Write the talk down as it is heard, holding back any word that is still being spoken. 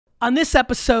On this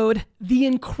episode, the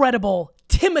incredible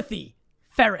Timothy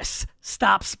Ferriss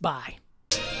stops by.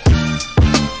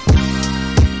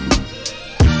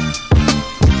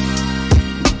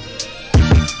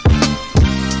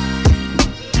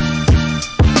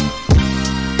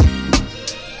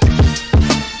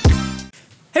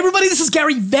 Hey everybody, this is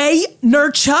GaryVee,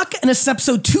 Nerdchuck, and this is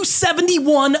episode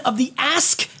 271 of the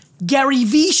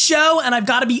AskGaryVee show, and I've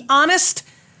got to be honest,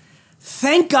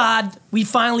 thank God we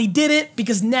finally did it,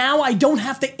 because now I don't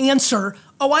have to answer,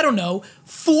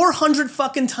 400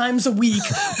 fucking times a week.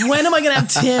 When am I gonna have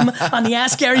Tim on the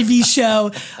AskGaryVee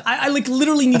show? I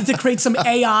literally needed to create some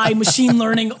AI, machine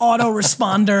learning,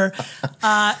 autoresponder.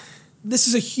 This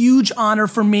is a huge honor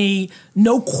for me.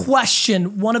 No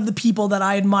question, one of the people that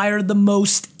I admire the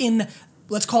most in,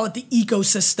 let's call it the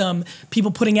ecosystem,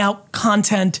 people putting out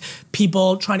content,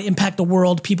 people trying to impact the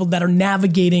world, people that are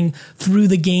navigating through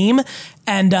the game.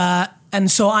 And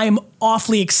so I am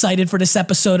awfully excited for this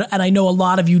episode, and I know a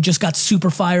lot of you just got super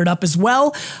fired up as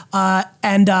well.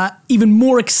 And even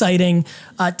more exciting,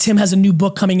 Tim has a new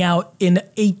book coming out in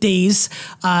 8 days,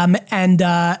 and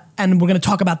we're going to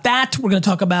talk about that. We're going to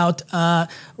talk about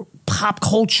pop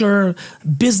culture,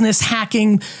 business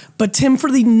hacking. But Tim,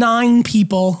 for the 9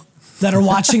 people that are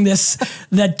watching this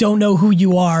that don't know who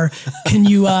you are, can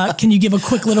you give a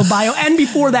quick little bio? And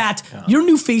before that, your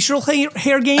new facial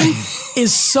hair game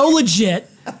is so legit.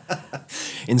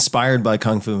 Inspired by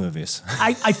Kung Fu movies.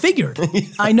 I figured.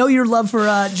 I know your love for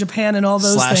Japan and all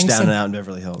those Slash things. down and out in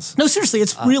Beverly Hills. No, seriously,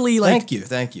 it's really like...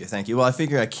 Thank you. Well, I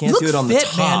figure I can't do it on fit, the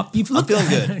top. Man. I'm feeling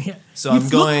good. Yeah. So I'm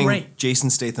going great. Jason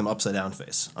Statham upside down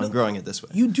face. I'm growing it this way.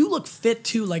 You do look fit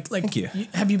too. Like Thank you.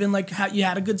 Have you been you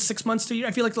had a good 6 months to a year?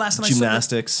 I feel like the last time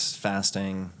Gymnastics,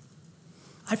 fasting.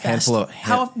 I fast.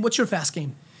 What's your fast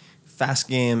game? Fast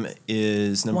game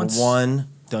is number 1.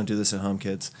 Don't do this at home,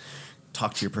 kids.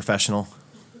 Talk to your professional.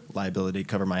 Liability,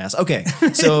 cover my ass. Okay,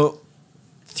 so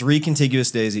 3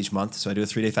 contiguous days each month. So I do a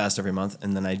 3-day fast every month,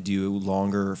 and then I do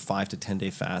longer 5 to 10 day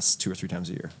fasts 2 or 3 times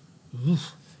a year.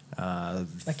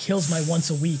 That kills my once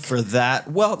a week. For that,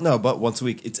 well, no, but once a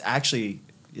week.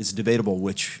 It's debatable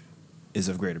which is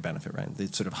of greater benefit, right? The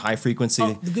sort of high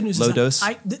frequency, the good news low is dose.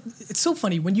 It's so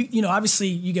funny when you obviously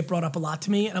you get brought up a lot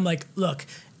to me, and I'm like, look,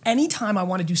 anytime I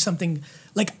want to do something,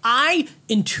 like I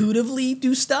intuitively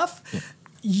do stuff. Yeah.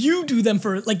 You do them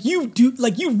for look at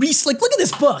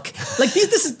this book.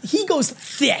 He goes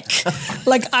thick.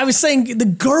 Like I was saying, the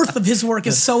girth of his work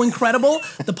is so incredible.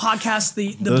 The podcast,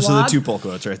 the Those blog. are the 2 pull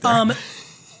quotes right there.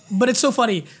 But it's so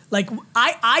funny. Like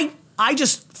I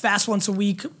just fast once a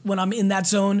week when I'm in that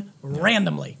zone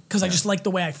randomly because I just like the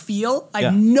way I feel. I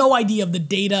have no idea of the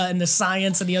data and the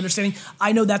science and the understanding.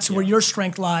 I know that's where your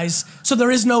strength lies. So there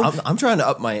is no... I'm trying to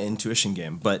up my intuition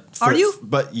game, but... Are you?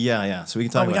 But yeah. So we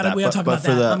can talk about that. We gotta talk about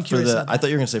that. I'm curious about that. I thought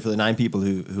you were going to say for the 9 people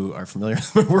who are familiar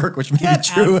with my work, which may be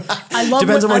true.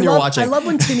 Depends on when you're watching. I love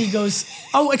when Timmy goes...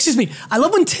 Oh, excuse me. I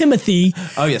love when Timothy...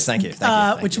 Oh, yes. Thank you.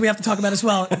 Which we have to talk about as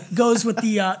well. Goes with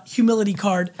the humility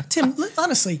card. Tim,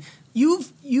 honestly...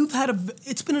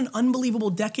 It's been an unbelievable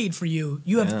decade for you.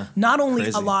 You have not only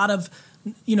a lot of,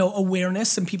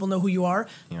 awareness and people know who you are,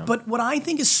 but what I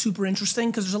think is super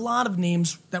interesting, because there's a lot of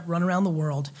names that run around the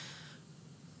world.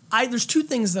 There's 2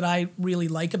 things that I really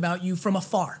like about you from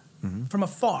afar. Mm-hmm. From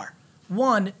afar.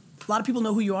 One, a lot of people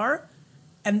know who you are,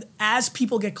 and as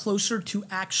people get closer to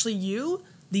actually you,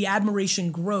 the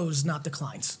admiration grows, not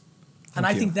declines. And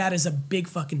I think that is a big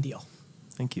fucking deal.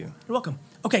 Thank you. You're welcome.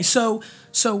 Okay, so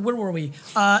where were we?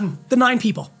 The 9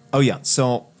 people. Oh, yeah.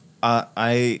 So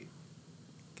I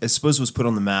suppose was put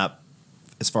on the map,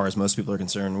 as far as most people are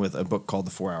concerned, with a book called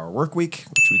The 4-Hour Workweek,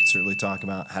 which we could certainly talk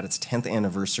about. Had its 10th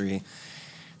anniversary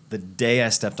the day I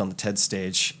stepped on the TED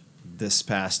stage this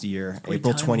past year,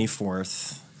 April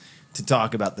 24th, to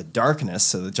talk about the darkness.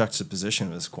 So the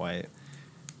juxtaposition was quite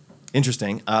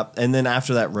interesting. And then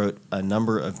after that, wrote a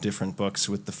number of different books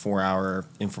with the 4-hour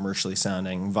infomercially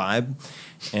sounding vibe,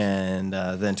 and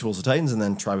then Tools of Titans, and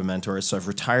then Tribe of Mentors. So I've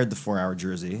retired the 4-hour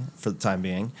jersey for the time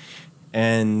being.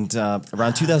 And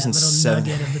around 2007, that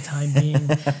little nugget of the time being,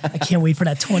 I can't wait for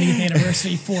that 20th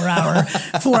anniversary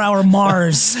 4-hour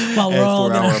Mars while we're all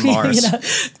gonna, 4-hour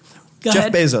Mars. Go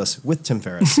Jeff ahead. Bezos with Tim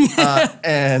Ferriss.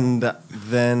 And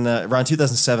then around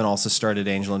 2007 also started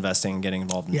angel investing and getting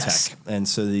involved in tech. And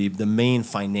so the main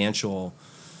financial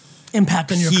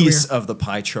impact on your piece career of the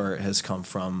pie chart has come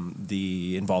from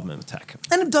the involvement with tech.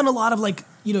 And I've done a lot of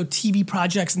TV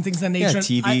projects and things of that nature.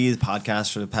 Yeah, TV,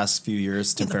 podcasts for the past few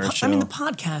years, Tim Ferriss show. I mean, the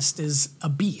podcast is a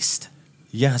beast.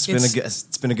 Yeah,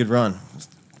 it's been a good run.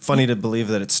 Funny to believe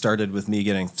that it started with me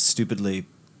getting stupidly,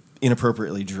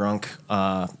 inappropriately drunk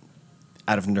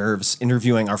out of nerves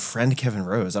interviewing our friend Kevin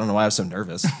Rose. I don't know why I was so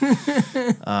nervous.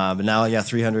 But now,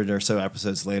 300 or so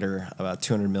episodes later, about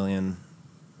 200 million,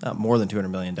 more than 200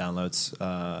 million downloads.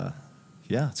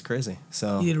 It's crazy.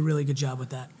 So You did a really good job with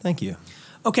that. thank you.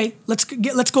 Okay,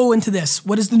 let's go into this.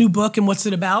 What is the new book and what's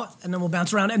it about? And then we'll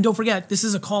bounce around. And don't forget, this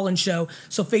is a call-in show.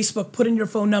 So Facebook, put in your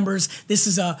phone numbers. This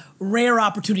is a rare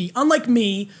opportunity. Unlike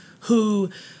me, who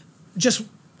just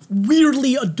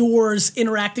weirdly adores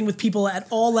interacting with people at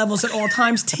all levels at all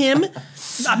times. Tim,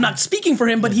 I'm not speaking for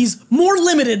him, but he's more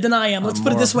limited than I am. Let's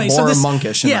put it this way. More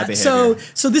monkish in my behavior.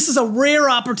 So this is a rare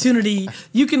opportunity.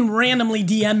 You can randomly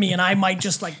DM me, and I might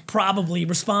just probably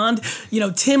respond.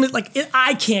 Tim,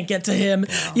 I can't get to him.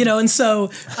 And so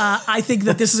I think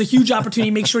that this is a huge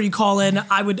opportunity. Make sure you call in.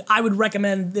 I would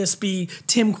recommend this be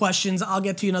Tim questions. I'll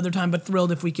get to you another time, but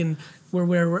thrilled if we can.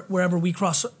 Wherever we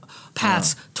cross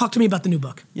paths. Talk to me about the new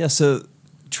book. Yeah, so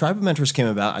Tribe of Mentors came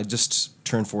about. I just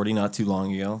turned 40 not too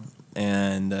long ago,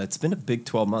 and it's been a big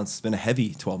 12 months. It's been a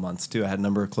heavy 12 months, too. I had a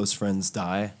number of close friends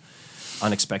die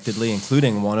unexpectedly,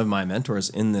 including one of my mentors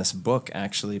in this book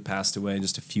actually passed away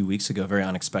just a few weeks ago, very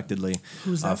unexpectedly.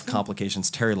 Who's that of from? Complications.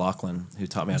 Terry Laughlin, who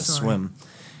taught me how to swim.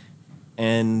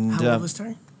 And How old was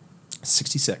Terry?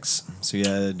 66. So he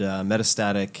had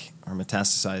metastatic or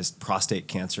metastasized prostate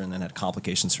cancer and then had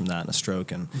complications from that and a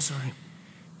stroke. And I'm sorry.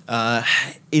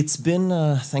 It's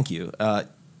been, thank you, a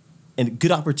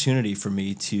good opportunity for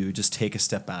me to just take a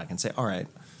step back and say, all right,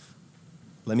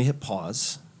 let me hit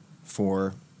pause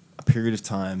for a period of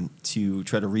time to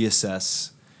try to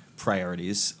reassess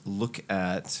priorities, look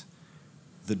at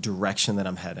the direction that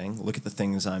I'm heading, look at the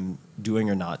things I'm doing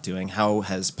or not doing, how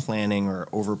has planning or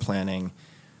over-planning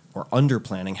or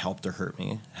under-planning helped or hurt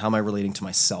me? How am I relating to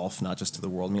myself, not just to the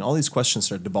world? I mean, all these questions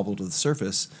started to bubble to the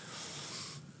surface,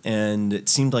 and it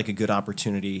seemed like a good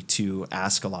opportunity to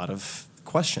ask a lot of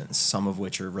questions, some of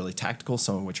which are really tactical,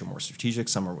 some of which are more strategic,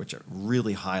 some of which are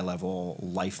really high-level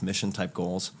life mission-type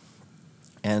goals.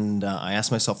 And I asked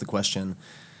myself the question,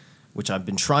 which I've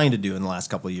been trying to do in the last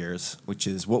couple of years, which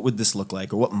is, what would this look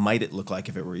like, or what might it look like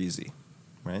if it were easy,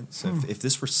 right? So if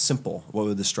this were simple, what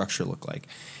would the structure look like?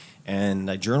 And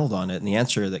I journaled on it, and the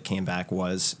answer that came back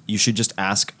was, you should just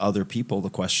ask other people the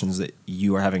questions that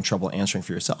you are having trouble answering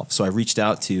for yourself. So I reached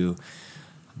out to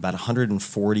about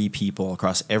 140 people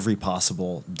across every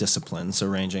possible discipline, so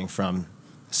ranging from,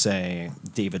 say,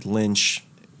 David Lynch,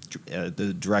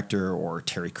 the director, or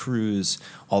Terry Crews,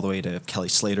 all the way to Kelly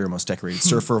Slater, most decorated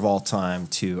surfer of all time,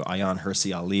 to Ayaan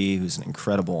Hirsi Ali, who's an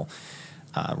incredible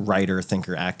writer,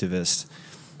 thinker, activist,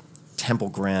 Temple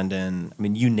Grandin, I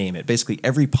mean, you name it. Basically,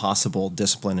 every possible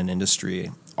discipline and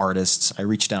industry, artists, I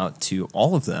reached out to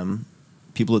all of them,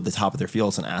 people at the top of their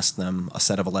fields, and asked them a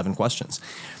set of 11 questions,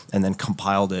 and then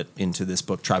compiled it into this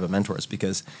book, Tribe of Mentors,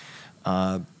 because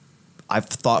I've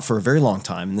thought for a very long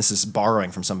time, and this is borrowing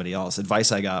from somebody else,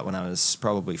 advice I got when I was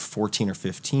probably 14 or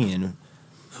 15,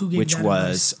 Who gave which that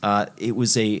was, it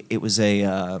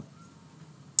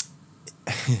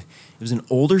was an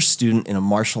older student in a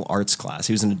martial arts class.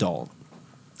 He was an adult.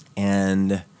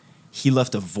 And he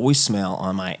left a voicemail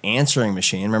on my answering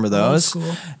machine. Remember those? Old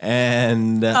school.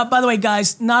 And by the way,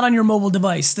 guys, not on your mobile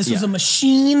device. This was a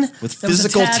machine with that was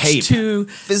physical attached tape. to.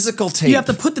 Physical tape. You have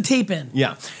to put the tape in.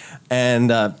 Yeah.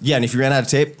 And and if you ran out of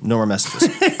tape, no more messages.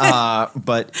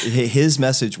 But his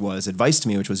message was advice to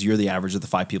me, which was, you're the average of the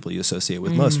 5 people you associate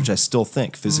with most, which I still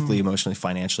think physically, emotionally,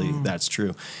 financially, that's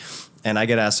true. And I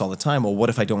get asked all the time, well, what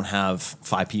if I don't have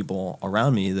 5 people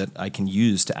around me that I can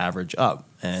use to average up?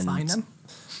 And Find them?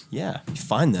 Yeah, you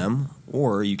find them,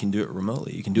 or you can do it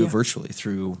remotely. You can do it virtually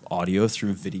through audio,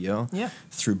 through video,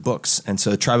 through books. And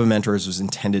so Tribe of Mentors was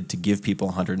intended to give people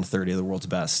 130 of the world's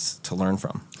best to learn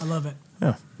from. I love it.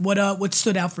 Yeah. What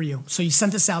stood out for you? So you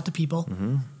sent this out to people.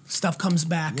 Stuff comes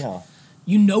back. Yeah.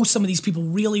 You know some of these people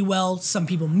really well, some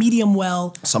people medium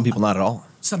well. Some people not at all.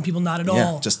 Some people not at Yeah,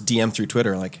 all. just DM through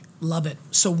Twitter, like. Love it.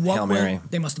 So what Hail Mary.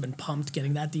 they must have been pumped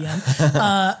getting that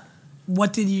DM.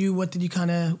 What did you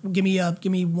kind of give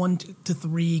me 1 to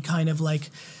 3 kind of like,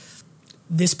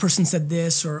 this person said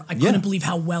this, or I couldn't believe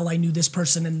how well I knew this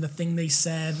person and the thing they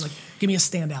said. Like, give me a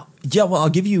standout. Yeah, well, I'll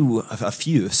give you a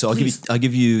few. So I'll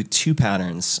give you 2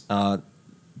 patterns.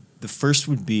 The first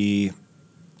would be,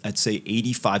 I'd say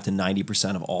 85 to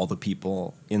 90% of all the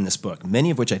people in this book, many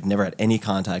of which I'd never had any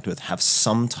contact with, have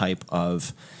some type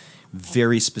of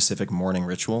very specific morning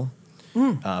ritual.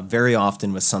 Very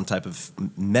often with some type of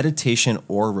meditation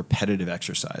or repetitive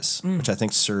exercise, which I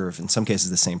think serve, in some cases,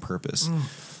 the same purpose.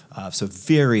 So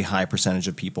very high percentage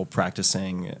of people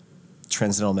practicing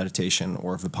transcendental meditation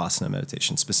or Vipassana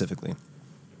meditation specifically.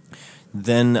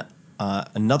 Then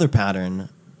another pattern,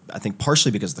 I think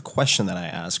partially because of the question that I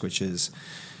ask, which is,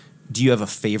 do you have a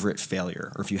favorite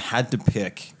failure? Or if you had to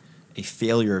pick a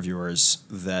failure of yours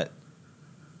that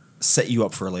set you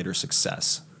up for a later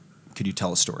success, could you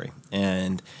tell a story?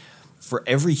 And for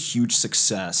every huge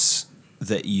success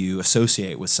that you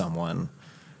associate with someone,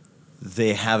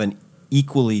 they have an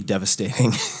equally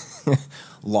devastating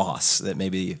loss that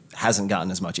maybe hasn't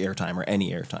gotten as much airtime or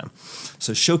any airtime.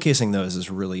 So showcasing those is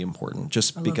really important,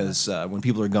 just because when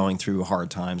people are going through hard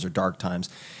times or dark times,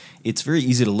 it's very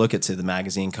easy to look at, say, the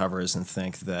magazine covers and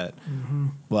think that,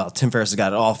 well, Tim Ferriss has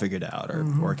got it all figured out,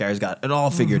 or Gary's got it all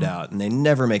figured out, and they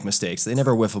never make mistakes. They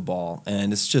never whiff a ball.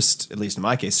 And it's just, at least in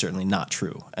my case, certainly not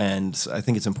true. And I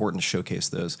think it's important to showcase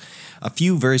those. A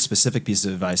few very specific pieces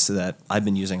of advice that I've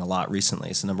been using a lot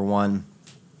recently. So number one,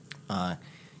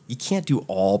 you can't do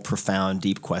all profound,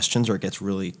 deep questions or it gets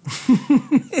really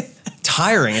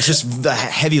tiring. It's just the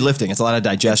heavy lifting. It's a lot of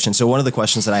digestion. So one of the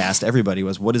questions that I asked everybody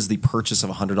was, what is the purchase of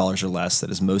 $100 or less that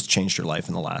has most changed your life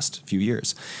in the last few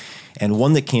years? And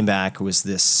one that came back was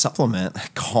this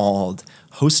supplement called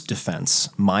Host Defense,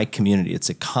 My Community. It's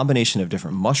a combination of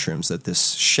different mushrooms that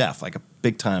this chef, like a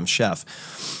big-time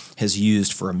chef, has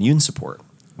used for immune support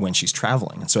when she's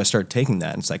traveling. And so I started taking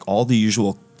that, and it's like all the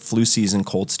usual flu season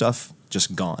cold stuff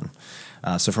just gone.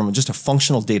 So from just a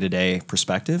functional day-to-day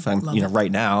perspective,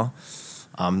 right now,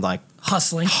 I'm like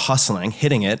hustling,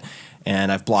 hitting it, and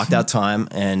I've blocked out time,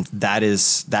 and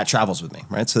that travels with me,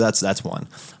 right? So that's one.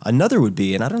 Another would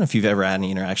be, and I don't know if you've ever had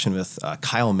any interaction with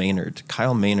Kyle Maynard.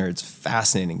 Kyle Maynard's a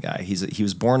fascinating guy. He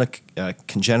was born a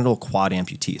congenital quad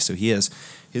amputee, so he has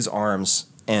his arms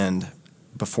end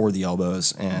before the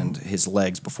elbows and his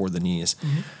legs before the knees.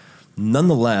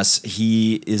 Nonetheless,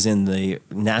 he is in the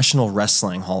National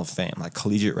Wrestling Hall of Fame, like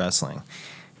collegiate wrestling,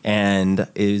 and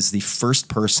is the first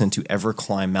person to ever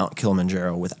climb Mount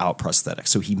Kilimanjaro without prosthetics.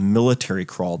 So he military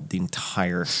crawled the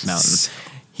entire mountain.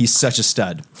 He's such a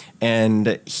stud.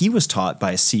 And he was taught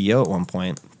by a CEO at one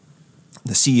point.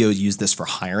 The CEO used this for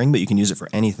hiring, but you can use it for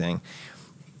anything.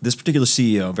 This particular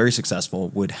CEO, very successful,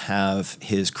 would have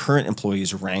his current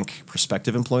employees rank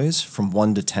prospective employees from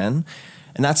 1 to 10.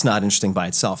 And that's not interesting by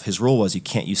itself. His rule was you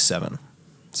can't use 7.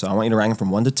 So I want you to rank them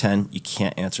from 1 to 10. You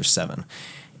can't answer 7.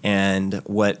 And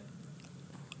what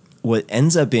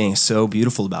ends up being so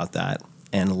beautiful about that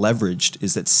and leveraged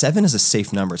is that 7 is a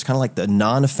safe number. It's kind of like the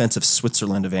non-offensive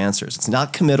Switzerland of answers. It's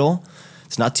not committal.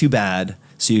 It's not too bad,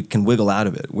 so you can wiggle out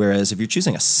of it. Whereas if you're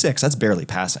choosing a 6, that's barely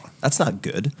passing. That's not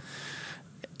good.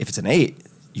 If it's an 8,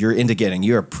 you're indicating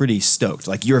you're pretty stoked.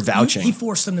 Like you're vouching. He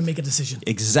forced them to make a decision.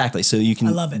 Exactly. So you can,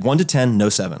 I love it. 1 to 10, no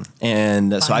 7.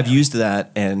 And so I've used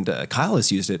that, and Kyle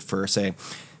has used it for, say,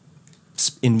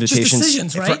 invitations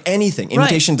decisions, right? for anything.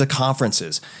 Invitation to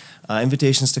conferences,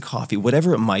 invitations to coffee,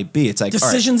 whatever it might be. It's like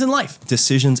decisions in life.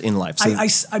 Decisions in life. So,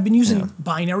 I've been using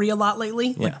binary a lot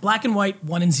lately, like black and white,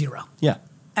 1 and 0. Yeah.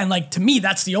 And like to me,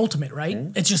 that's the ultimate, right?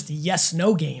 It's just a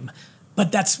yes/no game. But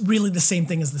that's really the same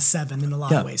thing as the 7 in a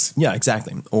lot of ways. Yeah,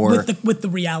 exactly. Or with the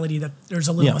reality that there's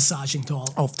a little massaging to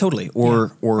all. Oh, totally.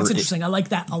 Or that's interesting. I like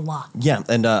that a lot. Yeah,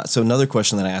 and so another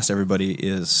question that I asked everybody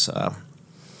is,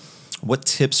 what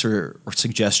tips or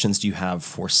suggestions do you have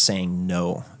for saying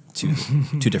no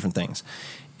to different things,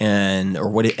 and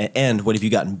what have you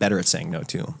gotten better at saying no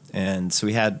to? And so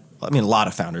we had, a lot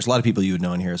of founders, a lot of people you would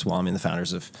know in here as well. The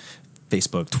founders of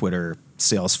Facebook, Twitter,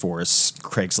 Salesforce,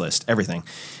 Craigslist, everything.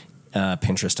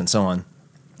 Pinterest and so on.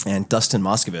 And Dustin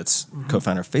Moskovitz,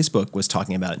 co-founder of Facebook, was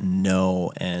talking about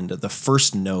no, and the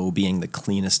first no being the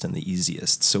cleanest and the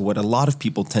easiest. So what a lot of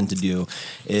people tend to do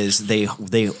is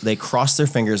they cross their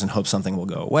fingers and hope something will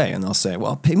go away. And they'll say,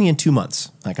 well, pay me in 2 months.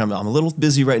 Like I'm a little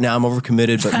busy right now, I'm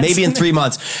overcommitted, but maybe in 3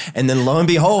 months. And then lo and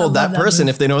behold, that person,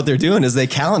 if they know what they're doing, is they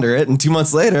calendar it, and 2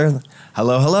 months later,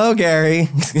 hello, Gary.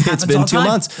 It's been 2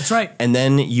 months. That's right. And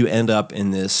then you end up in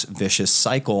this vicious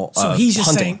cycle of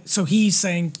hunting. He's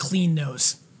saying clean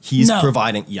nose. He's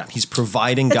providing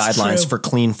guidelines for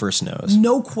clean first no's.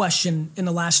 No question, in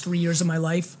the last 3 years of my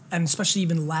life, and especially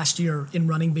even last year in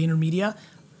running VaynerMedia,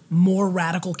 more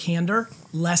radical candor,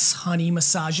 less honey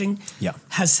massaging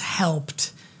has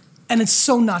helped. And it's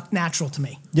so not natural to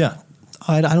me. Yeah.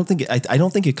 I don't think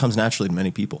it comes naturally to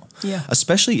many people. Yeah.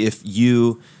 Especially if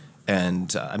you,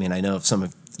 and I know of some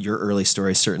of your early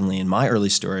story, certainly in my early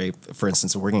story, for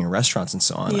instance, of working in restaurants and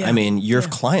so on. Yeah. You're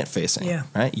client facing,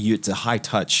 right? It's a high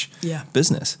touch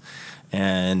business,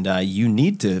 and you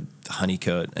need to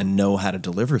honeycoat and know how to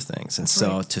deliver things. And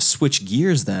to switch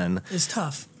gears then is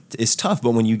tough. is tough.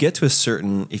 But when you get to a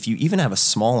certain, if you even have a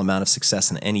small amount of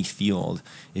success in any field,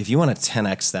 if you want to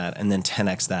 10x that and then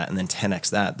 10x that and then 10x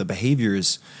that, the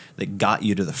behaviors that got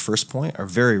you to the first point are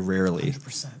very rarely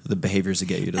 100%. the behaviors that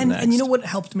get you to the next. And you know what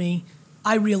helped me?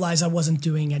 I realized I wasn't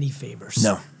doing any favors.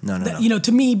 No. You know,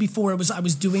 to me before it was I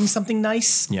was doing something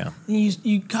nice. Yeah. And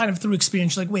you kind of through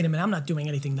experience, you're like, wait a minute, I'm not doing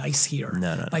anything nice here.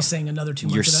 No. By saying another 2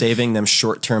 months. You're saving them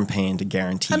short-term pain to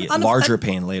guarantee larger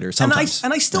pain later. Sometimes.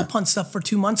 And I still punt stuff for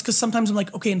 2 months because sometimes I'm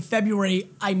like, okay, in February,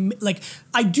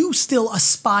 I do still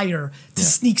aspire to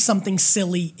sneak something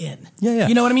silly in. Yeah.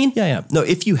 You know what I mean? Yeah. No,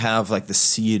 if you have like the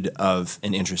seed of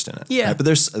an interest in it. Yeah. Right? But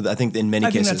there's, I think in many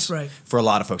cases, that's right. for a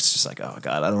lot of folks, it's just like, oh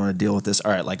God, I don't want to deal with this. All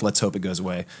right, like let's hope it goes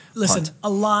away. Listen, Punt. a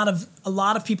lot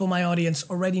of people in my audience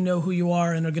already know who you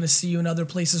are and are going to see you in other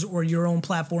places or your own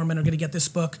platform and are going to get this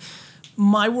book.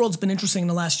 My world's been interesting in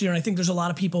the last year, and I think there's a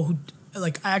lot of people who,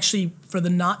 like, actually,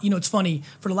 it's funny,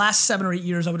 for the last 7 or 8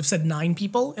 years, I would have said 9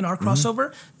 people in our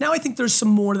crossover. Now I think there's some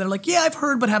more that are like, yeah, I've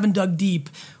heard but haven't dug deep.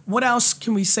 What else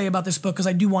can we say about this book? Because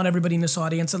I do want everybody in this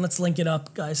audience, and let's link it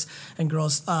up, guys and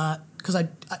girls, because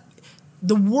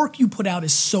the work you put out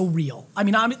is so real. I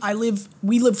mean,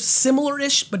 we live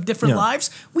similar-ish but different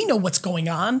lives. We know what's going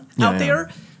on out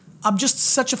there. I'm just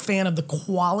such a fan of the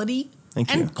quality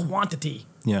and quantity.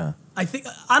 Yeah. I think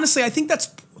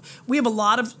we have a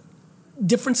lot of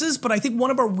differences, but I think one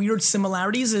of our weird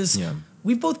similarities is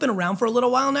we've both been around for a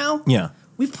little while now. Yeah.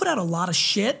 We've put out a lot of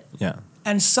shit. Yeah.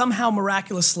 And somehow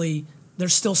miraculously they're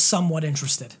still somewhat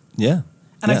interested. Yeah.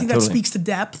 And I think that speaks to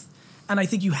depth. And I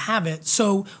think you have it.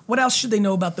 So what else should they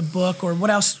know about the book, or what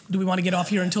else do we want to get off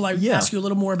here until I ask you a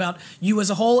little more about you as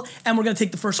a whole? And we're going to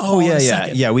take the first call in a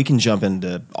second. Yeah, we can jump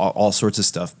into all sorts of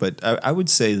stuff. But I would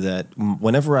say that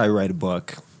whenever I write a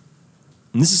book,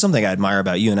 and this is something I admire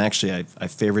about you, and actually I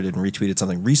favorited and retweeted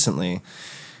something recently.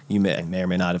 You may or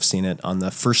may not have seen it on the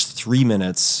first 3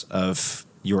 minutes of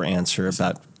your answer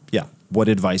about what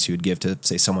advice you would give to,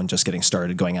 say, someone just getting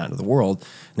started going out into the world.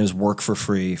 And it was work for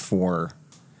free for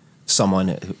someone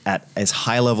who, at as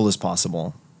high level as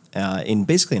possible, in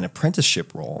basically an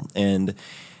apprenticeship role. And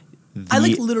I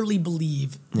literally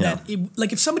believe that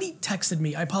if somebody texted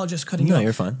me, I apologize for cutting you off. No,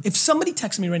 you're fine. If somebody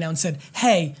texted me right now and said,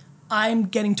 hey, I'm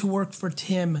getting to work for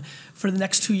Tim for the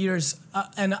next 2 years,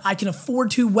 and I can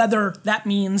afford to, whether that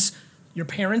means your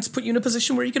parents put you in a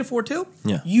position where you can afford to,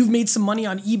 you've made some money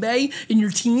on eBay in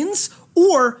your teens,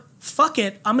 or fuck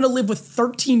it, I'm going to live with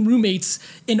 13 roommates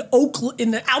in Oakland,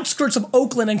 in the outskirts of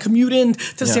Oakland, and commute in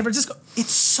to San Francisco.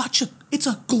 It's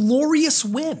a glorious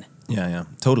win. Yeah,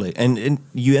 totally. And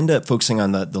you end up focusing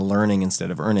on the learning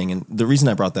instead of earning. And the reason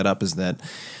I brought that up is that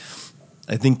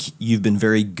I think you've been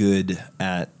very good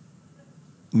at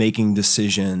making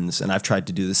decisions, and I've tried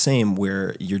to do the same,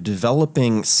 where you're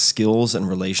developing skills and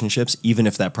relationships even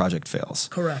if that project fails.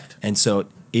 Correct. And so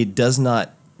it does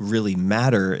not really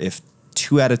matter if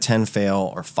 2 out of 10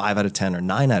 fail or 5 out of 10 or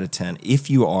 9 out of 10. If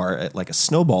you are at like a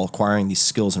snowball acquiring these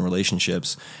skills and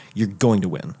relationships, you're going to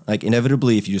win. Like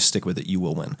inevitably, if you just stick with it, you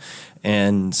will win.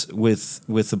 And with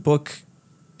the book,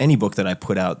 any book that I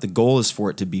put out, the goal is for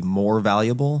it to be more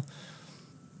valuable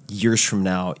years from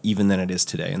now even than it is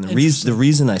today. And the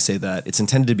reason I say that, it's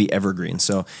intended to be evergreen.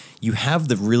 So you have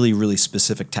the really, really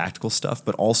specific tactical stuff,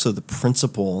 but also the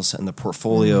principles and the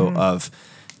portfolio of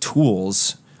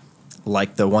tools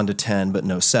like the 1 to 10 but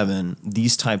no 7,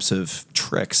 these types of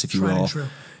tricks, if you will,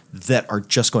 that are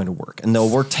just going to work. And they'll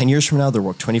work 10 years from now, they'll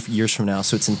work 20 years from now.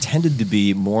 So it's intended to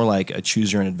be more like a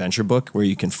choose your own adventure book where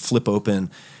you can flip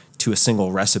open to a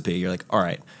single recipe. You're like, all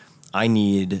right, I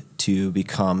need to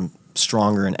become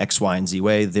stronger in X, Y, and Z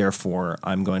way. Therefore,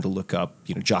 I'm going to look up,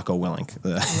 Jocko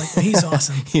Willink. He's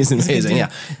awesome. He's amazing. Yeah,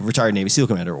 retired Navy SEAL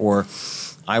commander. Or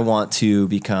I want to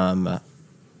become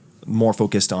more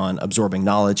focused on absorbing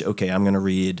knowledge. Okay, I'm going to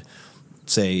read,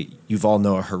 say, Yuval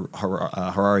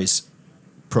Noah Harari's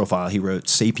profile. He wrote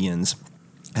 *Sapiens*.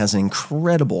 Has an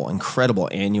incredible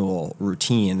annual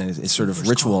routine and it's sort of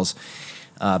rituals.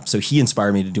 So he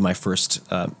inspired me to do my first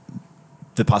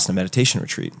Vipassana meditation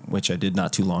retreat, which I did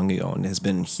not too long ago, and has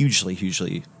been hugely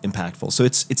impactful. So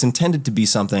it's intended to be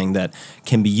something that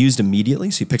can be used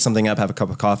immediately. So you pick something up, have a cup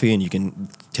of coffee, and you can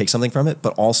take something from it,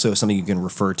 but also something you can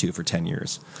refer to for 10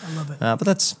 years. I love it. But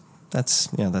that's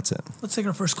it. Let's take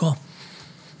our first call.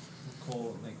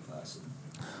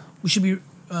 We should be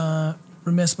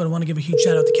remiss, but I want to give a huge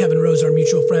shout out to Kevin Rose, our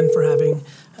mutual friend, for having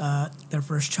their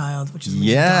first child, which is amazing.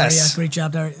 Yes. Yeah, great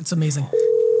job, Dari. It's amazing.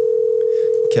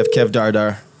 Kev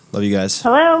Dardar. Love you guys.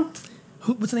 Hello.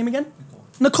 What's the name again?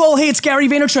 Nicole. Hey, it's Gary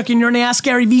Vaynerchuk, and you're on the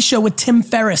AskGaryVee show with Tim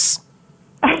Ferriss.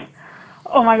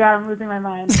 Oh my God, I'm losing my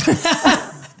mind.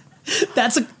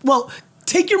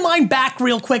 take your mind back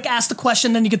real quick, ask the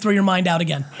question, then you can throw your mind out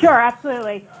again. Sure,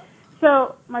 absolutely.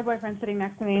 So my boyfriend's sitting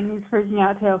next to me, and he's freaking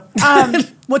out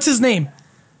too. What's his name?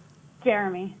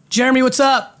 Jeremy. Jeremy, what's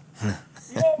up?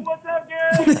 Yo, what's up,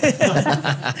 Gary?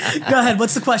 Go ahead.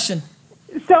 What's the question?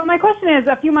 So my question is,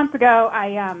 a few months ago,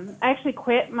 I actually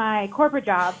quit my corporate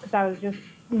job because I was just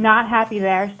not happy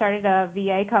there. Started a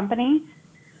VA company,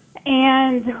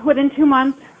 and within 2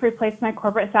 months, replaced my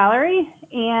corporate salary,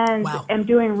 and am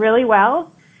doing really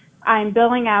well. I'm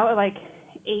billing out like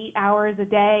 8 hours a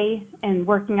day and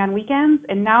working on weekends,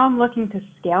 and now I'm looking to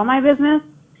scale my business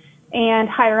and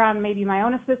hire on maybe my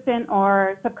own assistant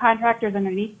or subcontractors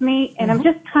underneath me, and I'm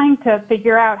just trying to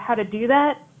figure out how to do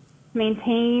that,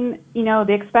 maintain,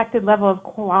 the expected level of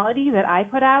quality that I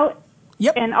put out,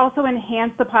 and also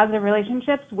enhance the positive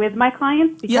relationships with my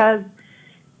clients because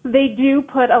they do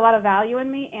put a lot of value in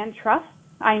me and trust.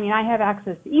 I mean, I have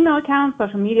access to email accounts,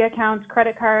 social media accounts,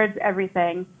 credit cards,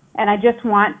 everything. And I just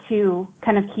want to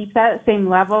kind of keep that same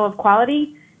level of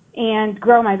quality and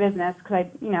grow my business because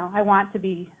I want to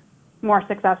be more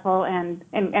successful and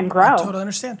grow. I totally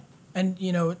understand. And,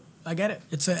 I get it.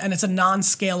 It's a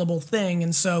non-scalable thing.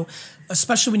 And so,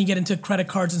 especially when you get into credit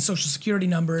cards and social security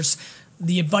numbers,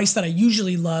 the advice that I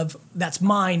usually love, that's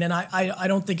mine, and I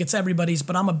don't think it's everybody's,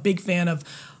 but I'm a big fan of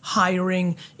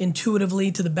hiring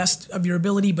intuitively to the best of your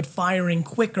ability, but firing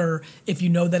quicker if you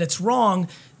know that it's wrong.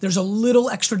 There's a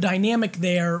little extra dynamic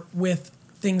there with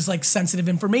things like sensitive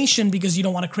information because you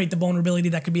don't want to create the vulnerability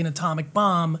that could be an atomic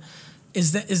bomb.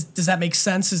 Does that make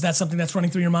sense? Is that something that's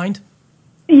running through your mind?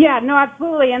 Yeah, no,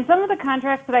 absolutely. And some of the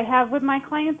contracts that I have with my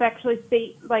clients actually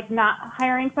state like not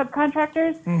hiring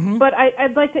subcontractors, but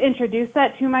I'd like to introduce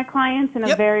that to my clients in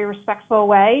a very respectful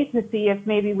way to see if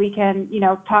maybe we can,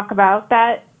 talk about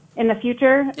that in the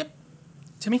future. Yep.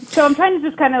 Timmy? So I'm trying to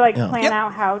just kind of like plan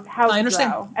out how I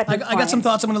understand. to grow at this I got some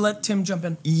thoughts. I'm going to let Tim jump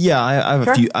in. Yeah,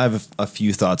 I have a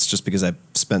few thoughts just because I've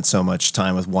spent so much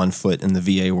time with one foot in the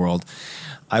VA world.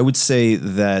 I would say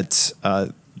that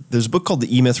there's a book called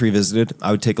The E-Myth Revisited.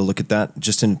 I would take a look at that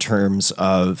just in terms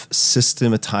of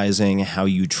systematizing how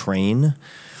you train.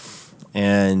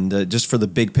 And just for the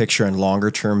big picture and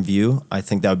longer term view, I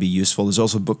think that would be useful. There's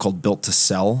also a book called Built to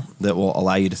Sell that will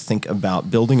allow you to think about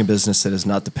building a business that is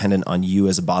not dependent on you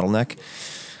as a bottleneck.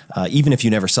 Even if you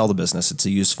never sell the business, it's a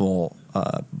useful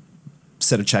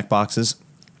set of checkboxes.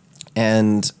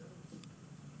 And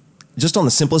just on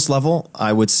the simplest level,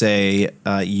 I would say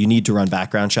you need to run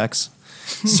background checks.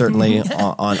 Certainly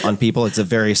on people. It's a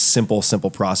very simple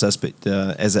process, but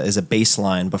as a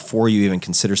baseline, before you even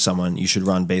consider someone, you should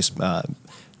run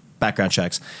background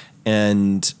checks.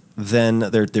 And then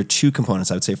there are two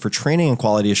components, I would say, for training and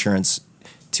quality assurance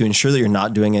to ensure that you're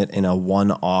not doing it in a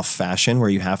one-off fashion where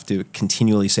you have to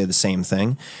continually say the same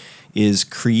thing, is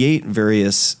create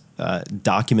various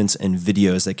documents and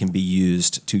videos that can be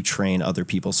used to train other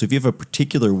people. So if you have a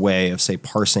particular way of, say,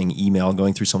 parsing email,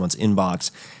 going through someone's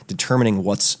inbox, determining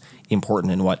what's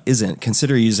important and what isn't,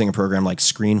 consider using a program like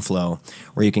ScreenFlow,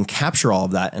 where you can capture all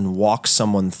of that and walk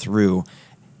someone through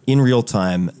in real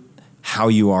time how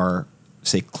you are,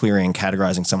 say, clearing and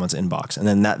categorizing someone's inbox. And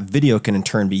then that video can in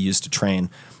turn be used to train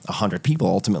 100 people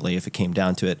ultimately if it came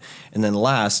down to it. And then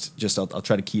last, just I'll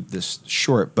try to keep this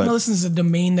short, but this is a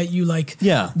domain that you built.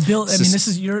 I mean, this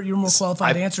is you're more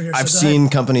qualified to answer here. I've seen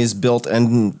companies built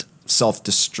and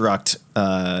self-destruct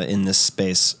in this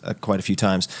space quite a few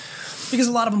times. Because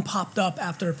a lot of them popped up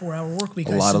after a 4-hour work week.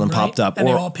 A lot of them popped up. And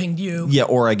they all pinged you. Yeah,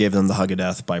 or I gave them the hug of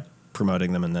death by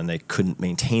promoting them, and then they couldn't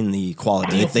maintain the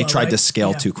quality. They tried to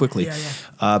scale too quickly.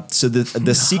 So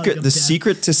the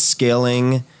secret to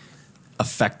scaling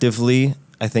effectively,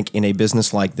 I think, in a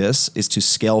business like this is to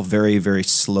scale very, very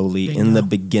slowly in the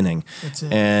beginning.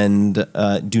 And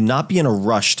do not be in a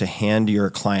rush to hand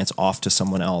your clients off to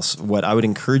someone else. What I would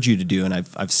encourage you to do, and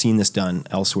I've seen this done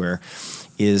elsewhere,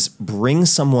 is bring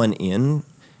someone in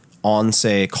on,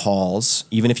 say, calls,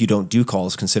 even if you don't do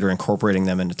calls, consider incorporating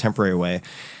them in a temporary way,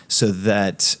 so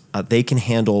that they can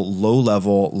handle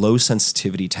low-level,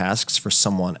 low-sensitivity tasks for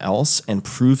someone else and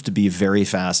prove to be very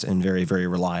fast and very, very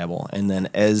reliable. And then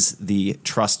as the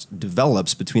trust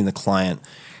develops between the client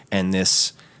and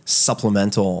this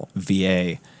supplemental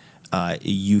VA,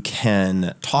 you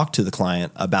can talk to the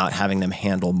client about having them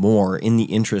handle more in the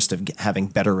interest of having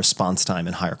better response time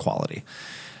and higher quality.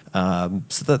 So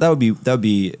that would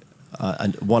be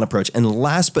one approach. And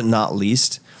last but not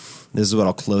least, this is what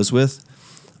I'll close with.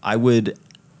 I would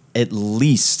at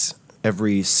least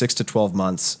every 6 to 12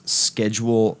 months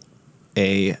schedule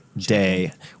a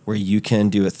day where you can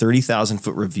do a 30,000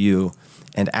 foot review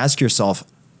and ask yourself,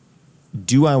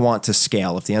 do I want to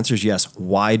scale? If the answer is yes,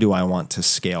 why do I want to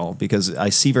scale? Because I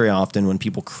see very often when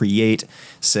people create,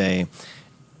 say,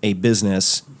 a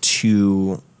business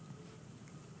to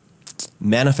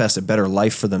manifest a better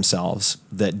life for themselves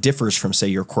that differs from, say,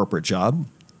 your corporate job,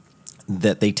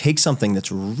 that they take something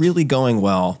that's really going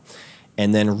well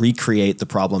and then recreate the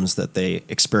problems that they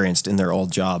experienced in their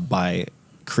old job by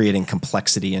creating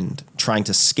complexity and trying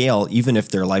to scale, even if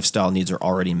their lifestyle needs are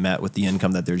already met with the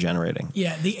income that they're generating.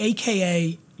 Yeah, the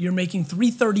AKA, you're making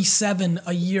 $337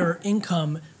 a year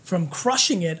income from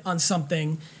crushing it on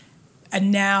something,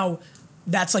 and now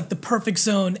that's like the perfect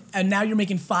zone, and now you're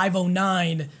making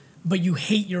 $509, but you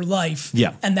hate your life.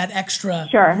 Yeah. And that extra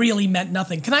Sure. really meant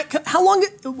nothing. How long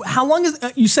is,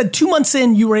 you said 2 months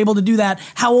in you were able to do that.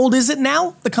 How old is it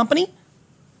now, the company?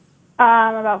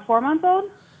 About 4 months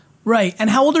old. Right. And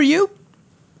how old are you?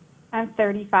 I'm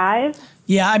 35.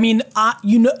 Yeah, I mean,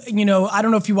 you know, I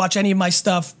don't know if you watch any of my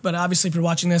stuff, but obviously if you're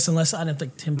watching this, unless I don't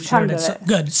think Tim shared it. Tons of it.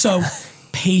 Good. So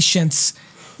patience,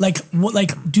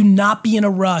 do not be in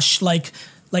a rush. Like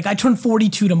I turn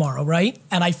 42 tomorrow, right?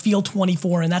 And I feel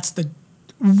 24, and that's the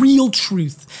real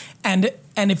truth. And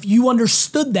if you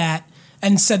understood that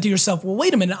and said to yourself, well,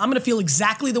 wait a minute, I'm going to feel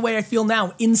exactly the way I feel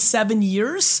now in 7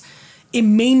 years, it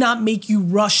may not make you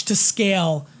rush to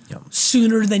scale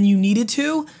sooner than you needed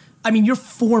to. I mean, you're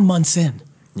 4 months in.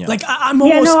 Yeah. Like I'm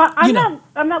almost. Yeah, no,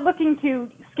 I'm not looking to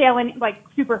scale any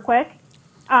super quick.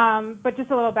 But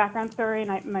just a little background story,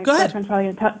 and my husband's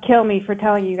probably going to kill me for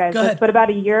telling you guys this. But about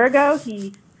a year ago,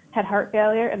 he had heart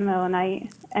failure in the middle of the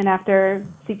night, and after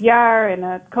CPR and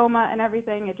a coma and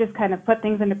everything, it just kind of put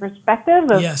things into perspective.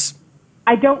 Yes.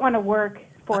 I don't want to work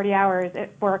 40 hours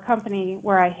for a company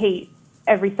where I hate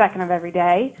every second of every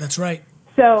day. That's right.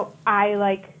 So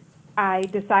I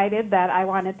decided that I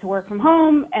wanted to work from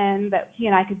home and that he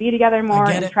and I could be together more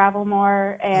and travel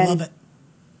more. And I love it.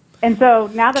 And so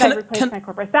now that I've replaced my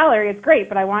corporate salary, it's great,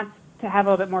 but I want to have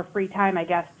a little bit more free time, I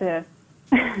guess, to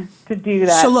do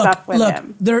that stuff with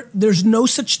him. There's no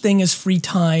such thing as free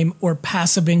time or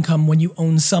passive income when you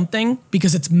own something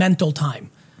because it's mental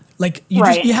time. Like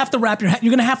you have to wrap your head.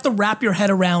 You're going to have to wrap your head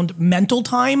around mental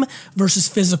time versus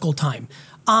physical time.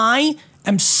 I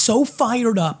am so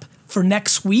fired up for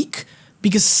next week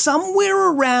because somewhere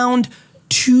around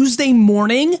Tuesday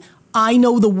morning, I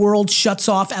know the world shuts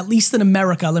off, at least in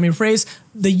America. Let me rephrase.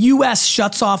 The U.S.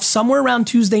 shuts off somewhere around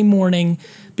Tuesday morning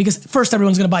because first,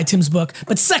 everyone's going to buy Tim's book.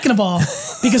 But second of all,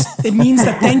 because it means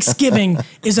that Thanksgiving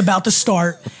is about to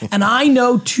start. And I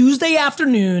know Tuesday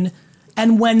afternoon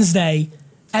and Wednesday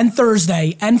and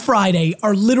Thursday and Friday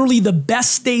are literally the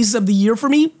best days of the year for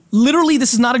me. Literally,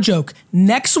 this is not a joke.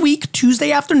 Next week,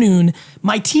 Tuesday afternoon,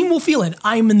 my team will feel it.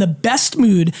 I am in the best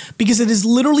mood because it is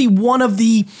literally one of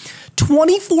the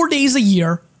 24 days a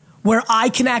year where I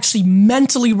can actually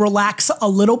mentally relax a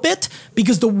little bit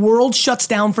because the world shuts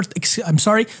down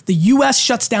the U.S.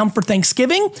 shuts down for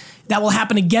Thanksgiving. That will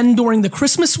happen again during the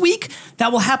Christmas week.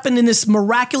 That will happen in this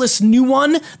miraculous new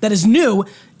one that is new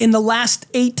in the last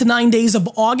 8 to 9 days of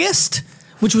August,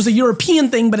 which was a European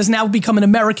thing but has now become an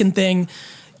American thing.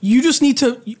 You just need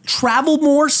to travel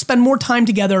more, spend more time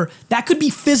together. That could be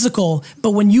physical,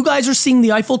 but when you guys are seeing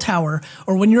the Eiffel Tower,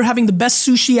 or when you're having the best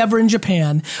sushi ever in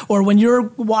Japan, or when you're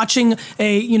watching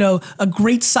a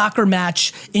great soccer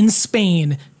match in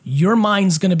Spain, your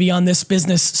mind's going to be on this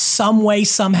business some way,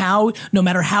 somehow, no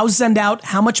matter how zenned out,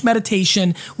 how much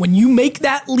meditation. When you make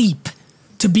that leap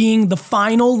to being the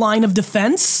final line of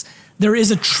defense, there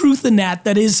is a truth in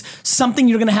that is something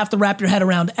you're going to have to wrap your head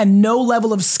around, and no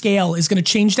level of scale is going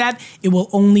to change that. It will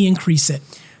only increase it.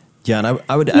 Yeah, and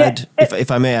I would add, if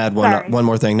I may add one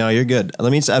more thing. No, you're good.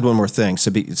 Let me just add one more thing.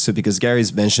 So because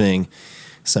Gary's mentioning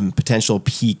some potential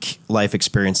peak life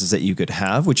experiences that you could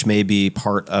have, which may be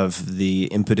part of the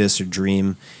impetus or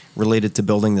dream related to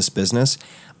building this business,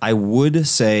 I would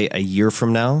say a year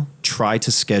from now, try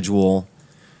to schedule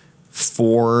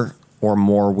 4 or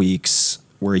more weeks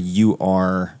where you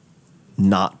are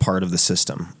not part of the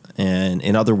system. And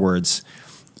in other words,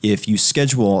 if you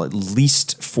schedule at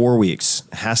least 4 weeks,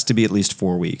 it has to be at least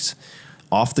 4 weeks,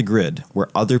 off the grid where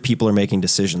other people are making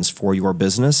decisions for your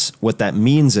business, what that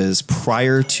means is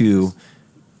prior to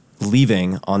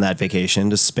leaving on that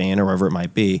vacation to Spain or wherever it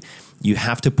might be, you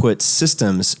have to put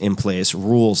systems in place,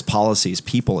 rules, policies,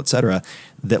 people, et cetera,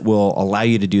 that will allow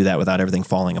you to do that without everything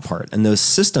falling apart. And those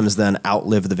systems then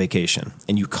outlive the vacation,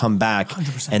 and you come back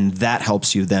 100%. And that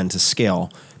helps you then to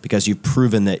scale because you've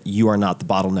proven that you are not the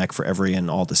bottleneck for every and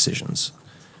all decisions.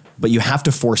 But you have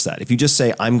to force that. If you just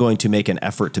say, I'm going to make an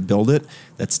effort to build it,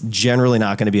 that's generally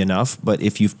not going to be enough. But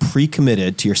if you've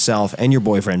pre-committed to yourself and your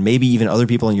boyfriend, maybe even other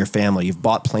people in your family, you've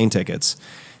bought plane tickets,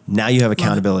 Now you have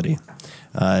accountability.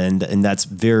 And that's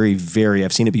very, very,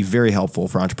 I've seen it be very helpful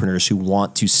for entrepreneurs who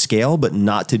want to scale, but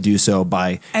not to do so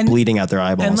by bleeding out their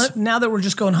eyeballs. And now that we're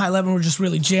just going high level, we're just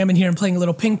really jamming here and playing a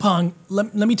little ping pong.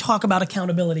 Let me talk about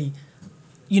accountability.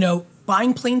 You know,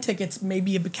 buying plane tickets may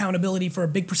be accountability for a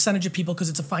big percentage of people because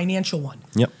it's a financial one.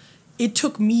 Yep. It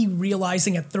took me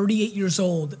realizing at 38 years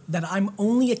old that I'm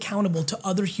only accountable to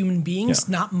other human beings,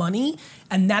 not money.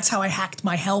 And that's how I hacked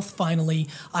my health finally.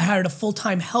 I hired a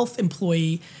full-time health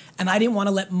employee, and I didn't want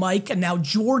to let Mike and now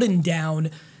Jordan down.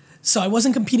 So I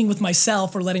wasn't competing with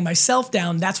myself or letting myself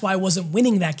down. That's why I wasn't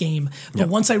winning that game. But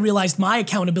once I realized my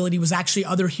accountability was actually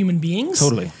other human beings.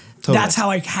 Totally. That's how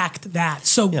I hacked that.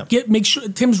 So make sure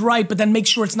Tim's right, but then make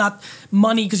sure it's not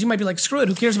money, because you might be like, screw it,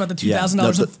 who cares about the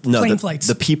 $2,000 of plane flights?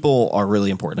 The people are really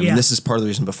important. I mean, this is part of the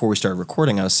reason before we started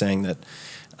recording, I was saying that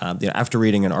after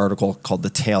reading an article called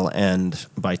The Tail End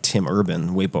by Tim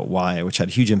Urban, Wait But Why, which had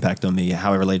a huge impact on me,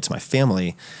 how I related to my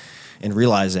family, and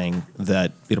realizing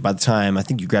that by the time I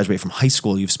think you graduate from high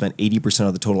school, you've spent 80%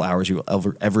 of the total hours you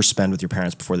will ever spend with your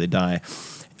parents before they die.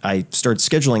 I started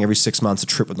scheduling every 6 months a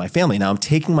trip with my family. Now I'm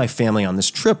taking my family on this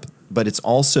trip, but it's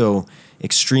also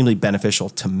extremely beneficial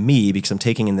to me because I'm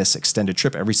taking in this extended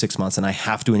trip every 6 months, and I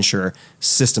have to ensure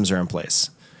systems are in place.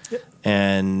 Yep.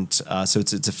 And so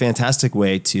it's a fantastic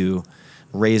way to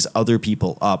raise other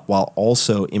people up while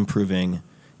also improving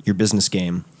your business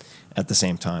game at the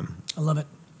same time. I love it.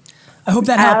 I hope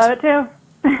that helps. I love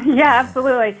it too. Yeah,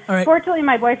 absolutely. All right. Fortunately,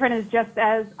 my boyfriend is just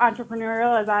as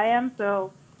entrepreneurial as I am,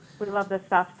 so we love this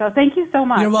stuff. So thank you so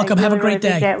much. You're welcome. Have a great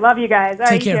day. Love you guys. All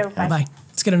Take right, care. Bye-bye.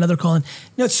 Let's get another call in.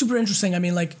 It's super interesting. I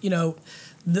mean,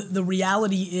 the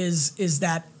reality is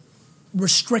that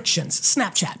restrictions,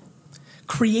 Snapchat,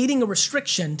 creating a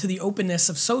restriction to the openness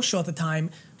of social at the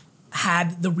time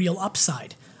had the real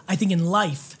upside. I think in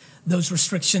life, those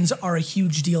restrictions are a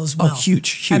huge deal as well. Oh,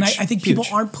 huge. And I think people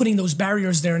aren't putting those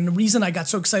barriers there. And the reason I got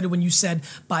so excited when you said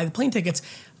buy the plane tickets,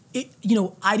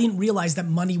 I didn't realize that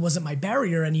money wasn't my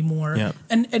barrier anymore. Yeah.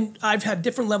 And I've had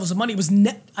different levels of money.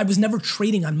 I was never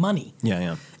trading on money.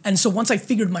 Yeah. And so once I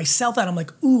figured myself out, I'm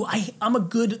like, ooh, I'm a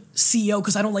good CEO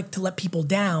because I don't like to let people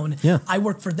down. Yeah. I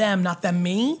work for them, not them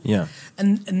me. Yeah.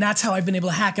 And that's how I've been able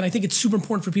to hack. And I think it's super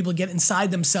important for people to get inside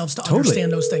themselves to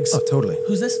understand those things. Oh, totally.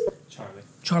 Who's this?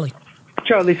 Charlie.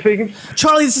 Charlie speaking.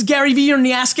 Charlie, this is Gary Vee. You're on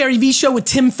the AskGaryVee show with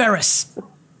Tim Ferriss.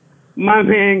 My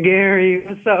man Gary,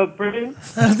 what's up, Brent?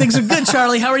 Things are good,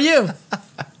 Charlie. How are you?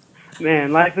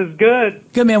 Man, life is good.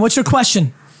 Good, man. What's your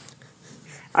question?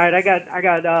 All right,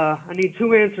 I need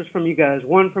two answers from you guys,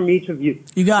 one from each of you.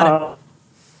 You got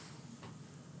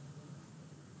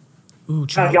it. Ooh,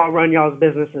 Charlie. How y'all run y'all's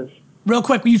businesses? Real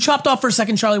quick, you chopped off for a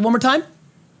second, Charlie. One more time.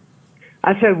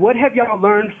 I said, what have y'all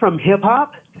learned from hip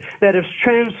hop that has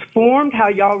transformed how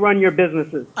y'all run your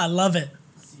businesses? I love it.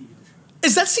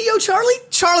 Is that CEO Charlie?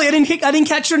 Charlie, I didn't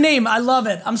catch your name. I love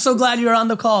it. I'm so glad you're on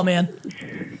the call, man.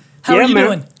 How are you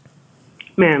doing?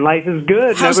 Man, life is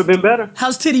good. Never been better.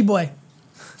 How's Titty Boy?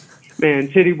 Man,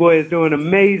 Titty Boy is doing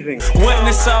amazing.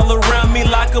 Witness all around me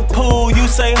like a pool. You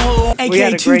say who?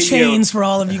 AKA 2 Chainz for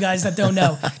all of you guys that don't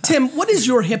know. Tim, what is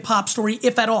your hip hop story,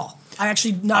 if at all? I'm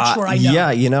actually not sure I know.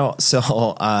 Yeah,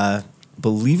 so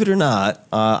believe it or not,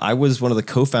 I was one of the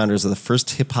co-founders of the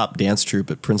first hip-hop dance troupe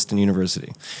at Princeton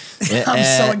University. I'm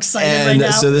so excited right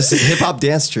now. So this hip-hop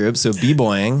dance troupe, so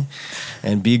b-boying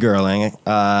and b-girling,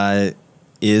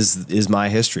 is my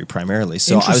history primarily.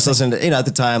 So I was listening to, at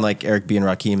the time, like Eric B. and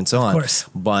Rakim and so on. Of course.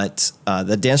 But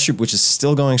the dance troupe, which is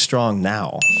still going strong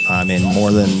now, I mean,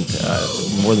 more than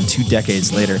 2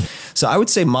 decades later. So I would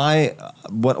say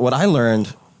what I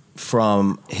learned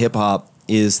from hip-hop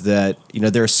is that,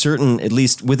 there are certain, at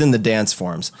least within the dance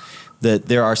forms, that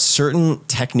there are certain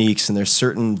techniques and there's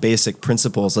certain basic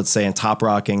principles, let's say in top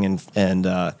rocking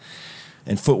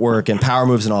and footwork and power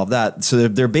moves and all of that. So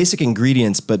they're basic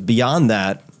ingredients, but beyond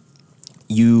that,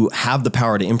 you have the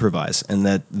power to improvise, and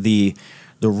that the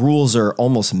rules are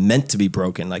almost meant to be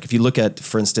broken. Like if you look at,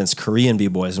 for instance, Korean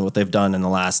b-boys and what they've done in the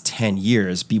last 10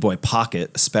 years, b-boy pocket,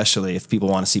 especially if people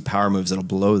want to see power moves that'll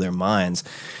blow their minds,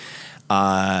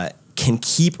 can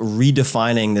keep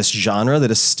redefining this genre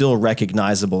that is still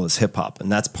recognizable as hip hop.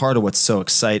 And that's part of what's so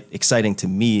exciting to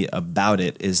me about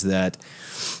it, is that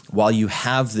while you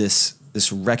have this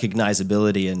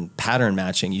recognizability and pattern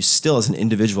matching, you still as an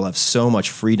individual have so much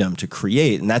freedom to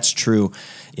create. And that's true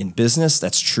in business.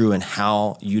 That's true in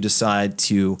how you decide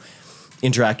to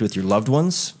interact with your loved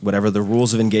ones, whatever the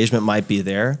rules of engagement might be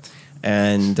there.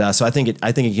 And so I think it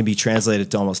can be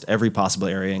translated to almost every possible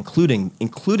area,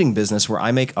 including business, where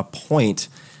I make a point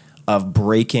of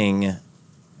breaking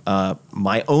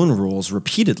my own rules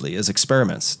repeatedly as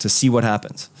experiments to see what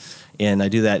happens. And I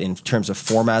do that in terms of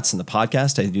formats in the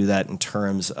podcast. I do that in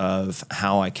terms of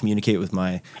how I communicate with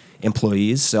my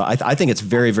employees. So I think it's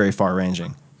very, very far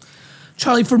ranging.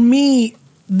 Charlie, for me,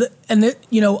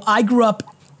 I grew up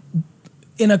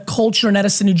in a culture in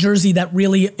Edison, New Jersey that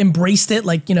really embraced it.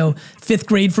 Like, 5th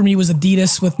grade for me was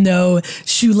Adidas with no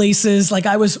shoelaces. Like,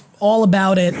 I was all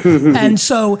about it. And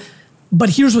so, but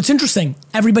here's what's interesting.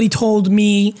 Everybody told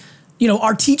me,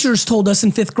 our teachers told us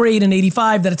in 5th grade in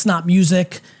 '85 that it's not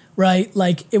music, right?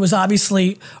 Like, it was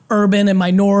obviously urban and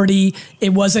minority.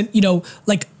 It wasn't,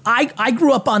 like I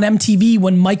grew up on MTV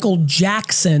when Michael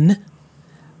Jackson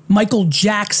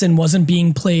wasn't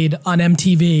being played on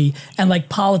MTV, and like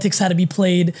politics had to be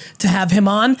played to have him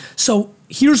on. So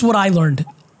here's what I learned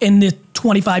in the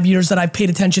 25 years that I've paid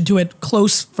attention to it,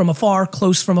 close from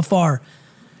afar.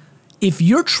 If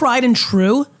you're tried and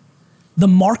true, the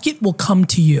market will come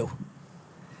to you.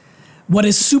 What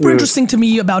is super interesting to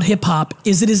me about hip hop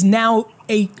is it is now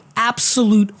a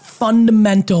absolute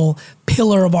fundamental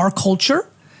pillar of our culture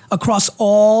across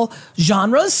all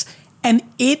genres. And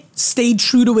it stayed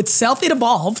true to itself. It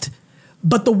evolved,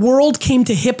 but the world came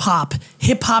to hip hop.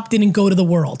 Hip hop didn't go to the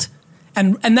world.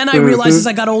 And then I realized as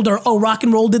I got older, rock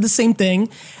and roll did the same thing.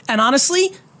 And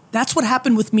honestly, that's what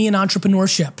happened with me in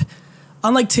entrepreneurship.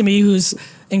 Unlike Timmy, who's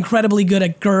incredibly good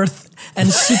at girth and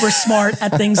super smart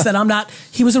at things that I'm not,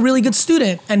 he was a really good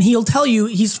student. And he'll tell you,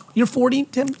 you're 40,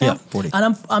 Tim? Now? Yeah, 40.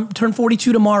 And I'm turned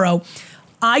 42 tomorrow.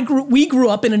 We grew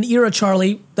up in an era,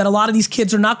 Charlie, that a lot of these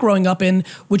kids are not growing up in,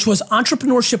 which was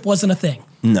entrepreneurship wasn't a thing.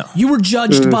 No. You were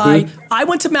judged by, I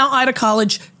went to Mount Ida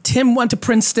College, Tim went to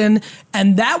Princeton,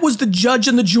 and that was the judge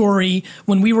and the jury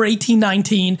when we were 18,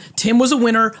 19. Tim was a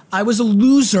winner, I was a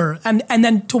loser. And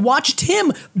then to watch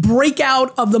Tim break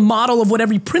out of the model of what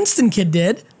every Princeton kid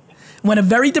did, went a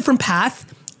very different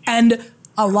path, and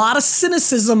a lot of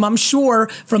cynicism, I'm sure,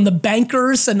 from the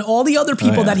bankers and all the other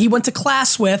people that he went to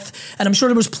class with. And I'm sure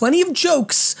there was plenty of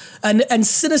jokes and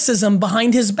cynicism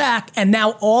behind his back. And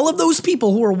now all of those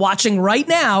people who are watching right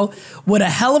now would a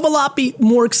hell of a lot be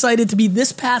more excited to be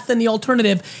this path than the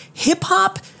alternative. Hip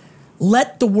hop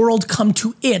let the world come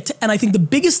to it. And I think the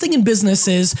biggest thing in business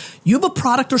is you have a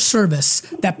product or service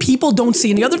that people don't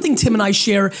see. And the other thing Tim and I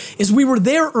share is we were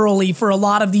there early for a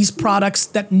lot of these products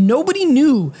that nobody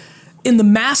knew in the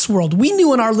mass world. We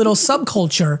knew in our little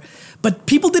subculture, but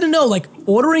people didn't know, like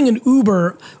ordering an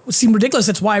Uber seemed ridiculous.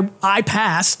 That's why I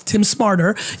passed. Tim's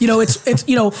smarter.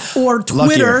 Or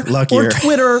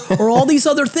Twitter, or all these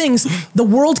other things. The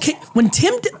world came, when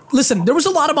Tim, listen, there was a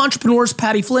lot of entrepreneurs,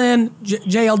 Patty Flynn,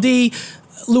 JLD,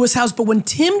 Lewis House, but when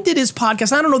Tim did his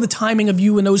podcast, I don't know the timing of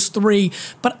you and those three,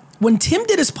 but when Tim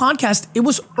did his podcast, it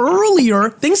was earlier.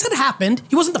 Things had happened.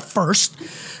 He wasn't the first,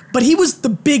 but he was the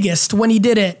biggest when he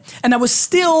did it. And that was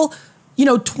still,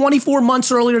 24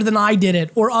 months earlier than I did it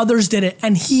or others did it.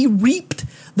 And he reaped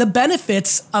the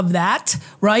benefits of that,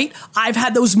 right? I've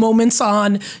had those moments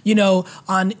on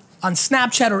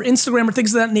Snapchat or Instagram or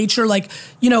things of that nature, like,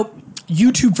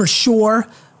 YouTube for sure.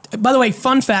 By the way,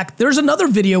 fun fact, there's another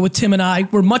video with Tim and I.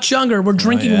 We're much younger. We're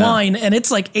drinking wine, and it's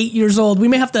like 8 years old. We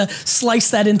may have to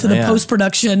slice that into the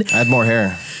post-production. I had more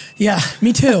hair. Yeah,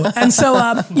 me too. And so,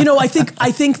 I think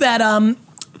that,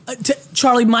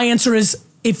 Charlie, my answer is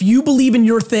if you believe in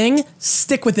your thing,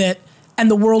 stick with it,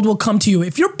 and the world will come to you.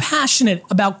 If you're passionate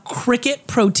about cricket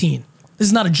protein, this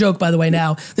is not a joke, by the way,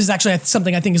 now. This is actually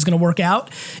something I think is going to work out.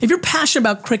 If you're passionate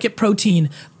about cricket protein,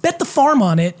 bet the farm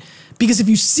on it. Because if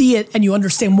you see it and you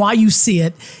understand why you see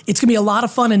it, it's going to be a lot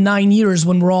of fun in 9 years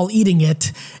when we're all eating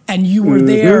it. And you were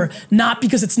there, not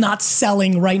because it's not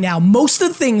selling right now. Most of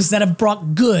the things that have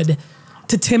brought good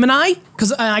to Tim and I,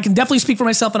 because I can definitely speak for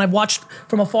myself and I've watched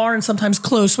from afar and sometimes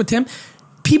close with Tim,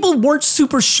 people weren't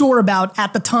super sure about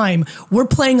at the time. We're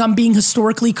playing on being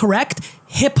historically correct.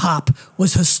 Hip hop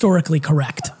was historically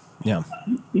correct. Yeah.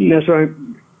 That's right.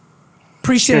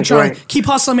 Appreciate it, Charlie. Right. Keep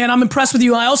hustling, man. I'm impressed with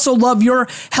you. I also love your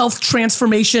health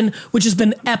transformation, which has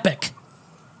been epic.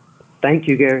 Thank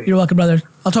you, Gary. You're welcome, brother.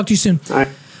 I'll talk to you soon. All right.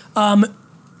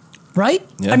 Right?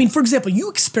 Yeah. I mean, for example, you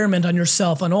experiment on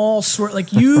yourself on all sorts,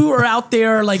 like you are out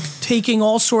there like taking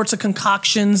all sorts of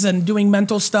concoctions and doing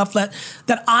mental stuff that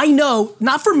I know,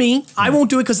 not for me, I won't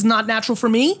do it because it's not natural for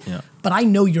me, but I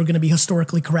know you're going to be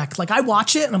historically correct. Like I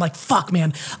watch it and I'm like, fuck,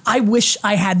 man, I wish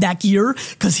I had that gear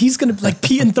because he's going to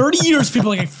like in 30 years,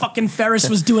 people are like, fucking Ferriss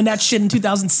was doing that shit in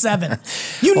 2007.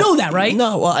 You know that, right?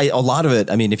 No, well, a lot of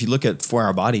it, I mean, if you look at 4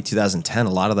 Hour Body 2010,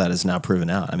 a lot of that is now proven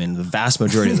out. I mean, the vast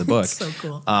majority of the book, so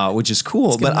cool. Which is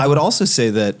cool. But I would also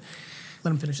say that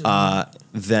let him finish it.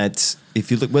 That if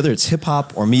you look, whether it's hip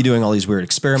hop or me doing all these weird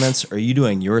experiments or you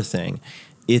doing your thing,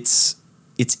 it's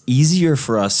easier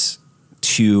for us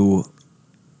to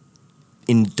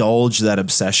indulge that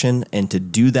obsession and to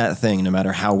do that thing, no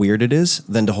matter how weird it is,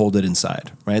 than to hold it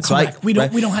inside, right? Correct. So we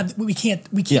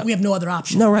have no other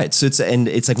option. No, right. So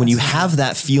it's like when you have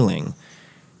that feeling,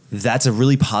 that's a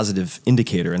really positive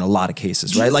indicator in a lot of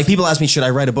cases, right? Like people ask me, should I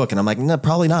write a book? And I'm like, no,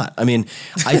 probably not. I mean,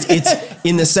 it's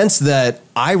in the sense that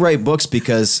I write books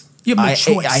because you have no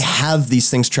choice. I have these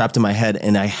things trapped in my head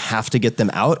and I have to get them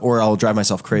out or I'll drive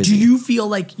myself crazy. Do you feel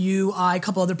like a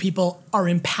couple other people are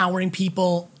empowering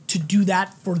people to do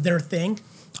that for their thing?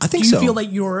 I think so. Do you feel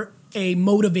like you're a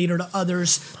motivator to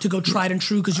others to go tried and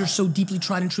true because you're so deeply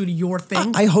tried and true to your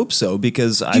thing? I hope so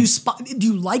because do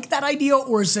you like that idea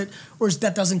or is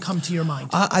that doesn't come to your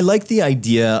mind? I like the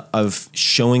idea of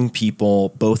showing people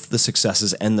both the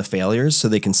successes and the failures so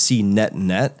they can see net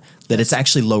that it's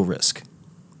actually low risk.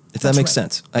 If that makes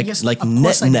sense. Like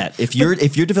net. If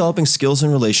you're developing skills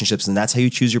and relationships and that's how you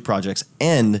choose your projects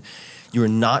and you're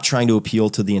not trying to appeal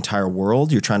to the entire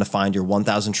world. You're trying to find your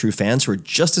 1,000 true fans who are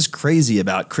just as crazy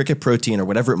about cricket protein or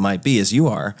whatever it might be as you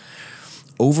are.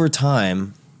 Over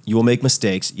time, you will make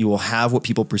mistakes. You will have what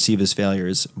people perceive as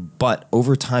failures, but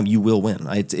over time you will win.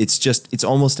 It's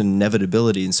almost an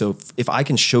inevitability. And so if I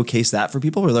can showcase that for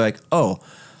people where they're like, oh,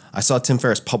 I saw Tim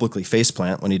Ferriss publicly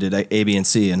faceplant when he did A, B, and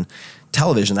C, and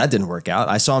television, that didn't work out.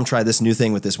 I saw him try this new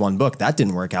thing with this one book. That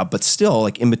didn't work out. But still,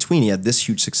 like in between, he had this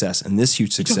huge success and this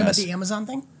huge success. You're talking about the Amazon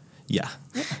thing? Yeah.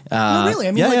 No, really.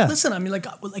 I mean, listen, I mean,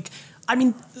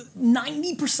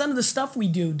 90% of the stuff we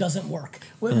do doesn't work.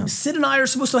 Sid and I are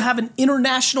supposed to have an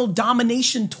international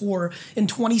domination tour in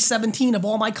 2017 of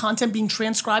all my content being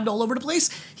transcribed all over the place.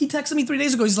 He texted me 3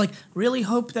 days ago. He's like, really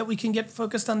hope that we can get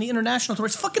focused on the international tour.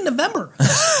 It's fucking November.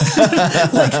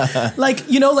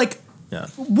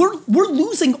 We're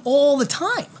losing all the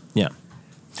time. Yeah.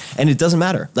 And it doesn't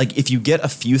matter. Like if you get a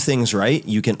few things right,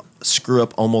 you can screw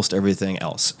up almost everything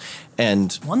else.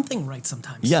 And one thing right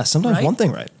sometimes. Yeah, sometimes right? One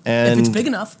thing right. And if it's big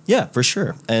enough. Yeah, for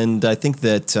sure. And I think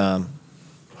that,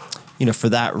 for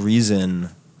that reason,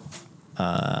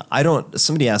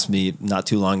 somebody asked me not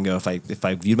too long ago if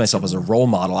I viewed myself as a role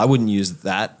model. I wouldn't use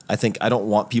that. I think I don't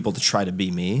want people to try to be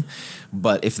me.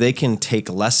 But if they can take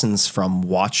lessons from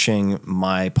watching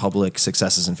my public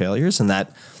successes and failures, and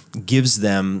that gives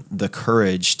them the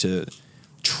courage to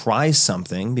try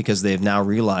something because they've now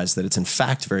realized that it's in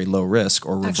fact very low risk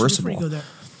or reversible. Actually, before you go there,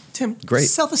 Tim, great.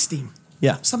 Self-esteem.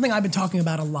 Yeah. Something I've been talking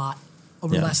about a lot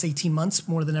over the last 18 months,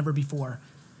 more than ever before.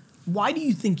 Why do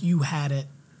you think you had it?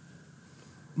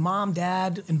 Mom,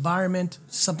 dad, environment,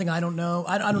 something I don't know.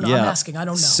 I don't know. Yeah. I'm asking. I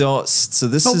don't know. So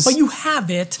this is... But you have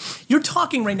it. You're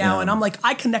talking right now, and I'm like,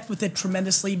 I connect with it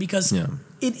tremendously because it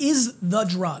is the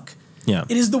drug. Yeah.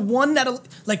 It is the one that,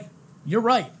 like, you're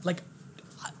right. Like,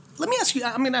 let me ask you,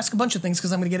 I'm going to ask a bunch of things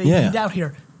because I'm going to get it out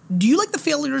here. Do you like the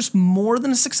failures more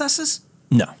than the successes?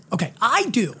 No. Okay, I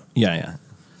do. Yeah.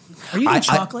 Are you eating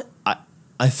chocolate? I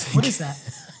think... What is that?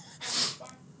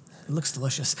 It looks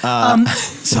delicious.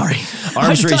 Sorry.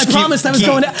 Arms raised. I promised I was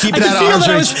going.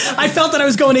 I felt that I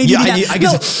was going ADD. Yeah, I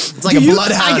guess it's like a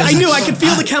bloodhound. I knew I could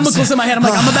feel the chemicals in my head. I'm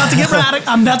like, I'm about to get radical.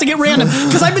 I'm about to get random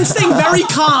because I've been staying very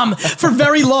calm for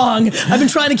very long. I've been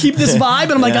trying to keep this vibe,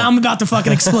 and I'm like, I'm about to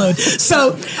fucking explode.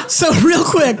 So real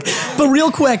quick,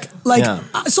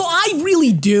 so I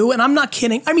really do, and I'm not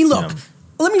kidding. I mean, look. Yeah.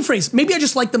 Let me rephrase. Maybe I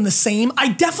just like them the same. I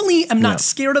definitely am not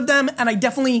scared of them, and I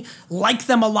definitely like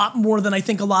them a lot more than I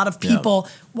think a lot of people.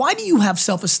 Yeah. Why do you have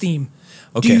self-esteem,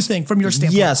 do you think, from your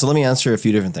standpoint? Yeah, so let me answer a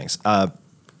few different things.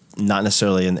 Not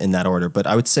necessarily in that order, but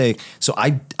I would say, so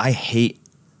I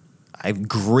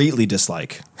greatly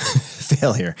dislike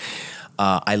failure.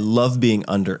 I love being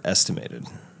underestimated.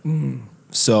 Mm.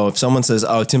 So if someone says,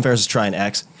 oh, Tim Ferriss is trying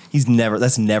X,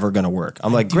 that's never going to work.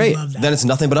 I'm like, great. Then it's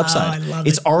nothing but upside.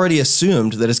 It's already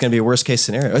assumed that it's going to be a worst case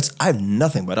scenario. I have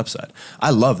nothing but upside. I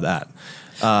love that.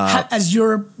 As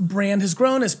your brand has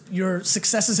grown, as your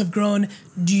successes have grown,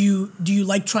 do you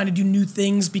like trying to do new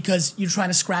things because you're trying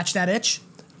to scratch that itch?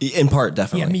 In part,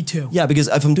 definitely. Yeah, me too. Yeah, because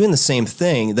if I'm doing the same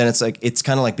thing, then it's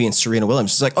kind of like being Serena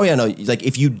Williams. It's like, oh yeah, no, like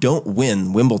if you don't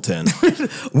win Wimbledon,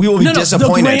 we will be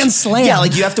disappointed. The Grand Slam. Yeah,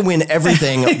 like you have to win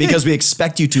everything because we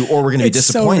expect you to, or we're going to be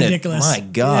disappointed. So ridiculous. My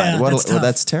God, yeah,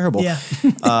 that's terrible. Yeah.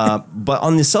 But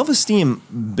on the self-esteem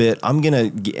bit, I'm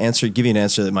going to give you an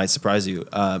answer that might surprise you.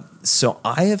 So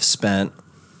I have spent,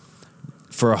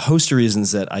 for a host of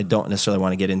reasons that I don't necessarily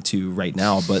want to get into right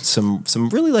now, but some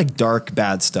really like dark,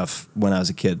 bad stuff when I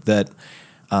was a kid that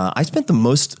I spent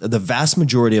the vast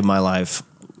majority of my life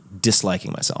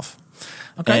disliking myself.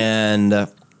 Okay. And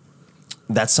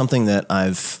that's something that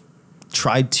I've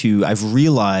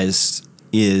realized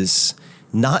is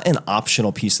not an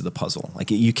optional piece of the puzzle. Like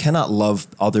you cannot love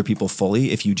other people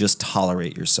fully if you just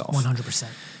tolerate yourself. 100%.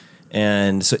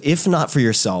 And so if not for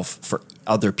yourself, for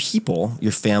other people,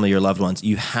 your family, your loved ones,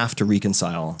 you have to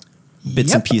reconcile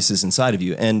bits and pieces inside of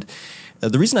you. And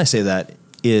the reason I say that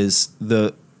is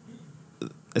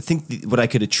I think what I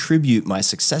could attribute my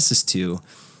successes to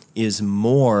is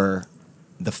more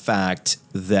the fact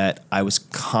that I was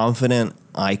confident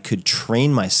I could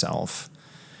train myself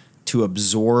to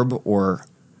absorb or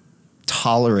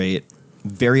tolerate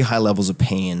very high levels of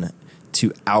pain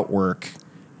to outwork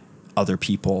other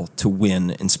people to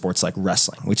win in sports like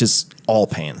wrestling, which is all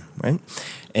pain, right?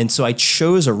 And so I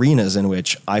chose arenas in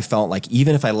which I felt like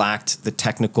even if I lacked the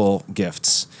technical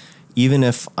gifts, even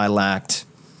if I lacked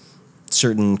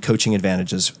certain coaching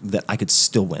advantages, that I could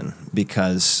still win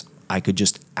because I could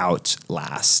just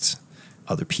outlast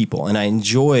other people. And I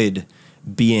enjoyed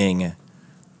being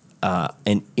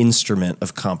an instrument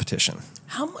of competition.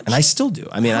 How much? And I still do.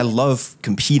 I mean, I love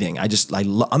competing.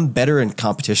 I'm better in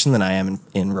competition than I am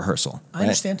in rehearsal. I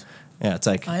understand. Yeah, it's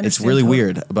like, it's really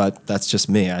weird, but that's just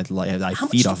me. I feed off of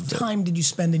it. How much time did you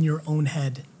spend in your own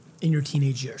head in your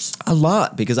teenage years? A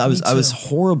lot, because I was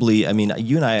horribly, I mean,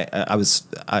 you and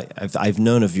I've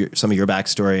known of some of your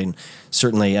backstory, and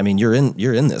certainly, I mean, you're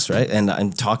in this, right? And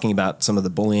I'm talking about some of the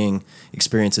bullying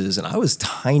experiences, and I was a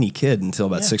tiny kid until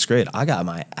about 6th grade. I got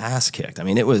my ass kicked. I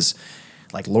mean, it was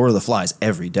like Lord of the Flies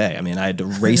every day. I mean, I had to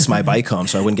race my bike home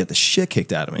so I wouldn't get the shit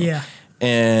kicked out of me. Yeah.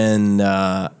 And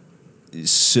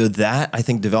so that, I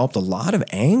think, developed a lot of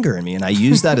anger in me, and I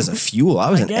used that as a fuel. I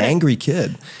was an angry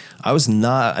kid. I was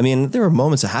not, I mean, there were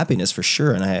moments of happiness for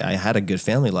sure, and I had a good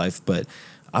family life, but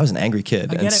I was an angry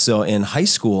kid. And so in high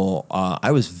school,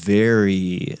 I was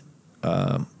very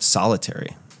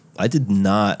solitary.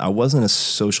 I wasn't a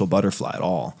social butterfly at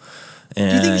all. And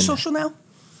do you think you're social now?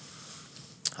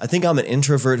 I think I'm an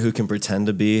introvert who can not pretend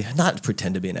to be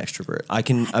an extrovert.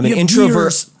 I'm an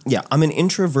introvert. Yeah, I'm an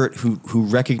introvert who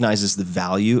recognizes the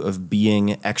value of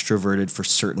being extroverted for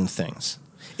certain things.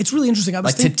 It's really interesting.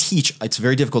 To teach, it's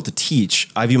very difficult to teach.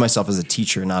 I view myself as a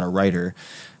teacher, not a writer.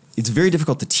 It's very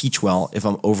difficult to teach well if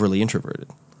I'm overly introverted.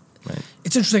 Right.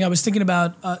 It's interesting. I was thinking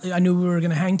about, I knew we were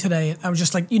going to hang today. I was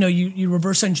just like, you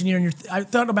reverse engineer, and I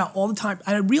thought about all the time.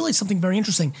 And I realized something very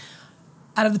interesting.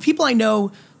 Out of the people I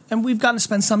know, and we've gotten to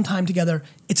spend some time together,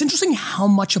 it's interesting how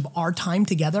much of our time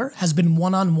together has been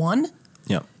one-on-one.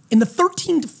 Yeah. In the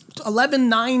 13, 11,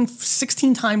 9,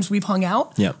 16 times we've hung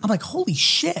out, I'm like, holy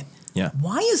shit. Yeah.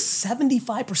 Why is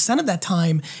 75% of that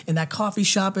time in that coffee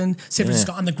shop in San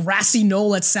Francisco on the grassy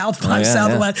knoll at South by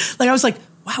Southwest? Like I was like,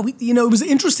 wow, it was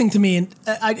interesting to me, and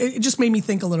it just made me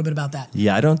think a little bit about that.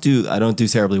 Yeah, I don't do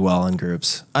terribly well in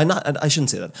groups. I shouldn't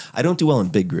say that. I don't do well in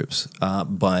big groups.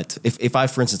 But if I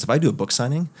do a book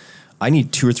signing, I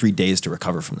need 2 or 3 days to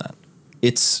recover from that.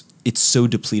 It's so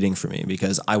depleting for me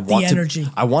because I want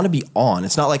to be on.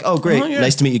 It's not like, oh great,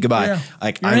 nice to meet you, goodbye. Yeah.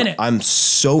 Like I'm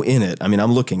so in it. I mean,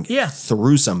 I'm looking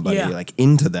through somebody, like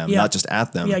into them, not just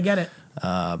at them. Yeah, I get it.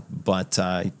 But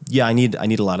I need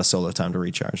a lot of solo time to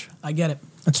recharge. I get it.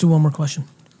 Let's do one more question.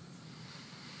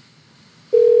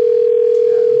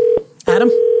 Adam?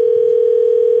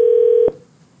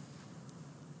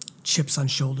 Chips on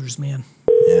shoulders, man.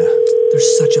 Yeah.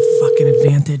 There's such a fucking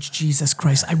advantage. Jesus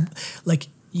Christ.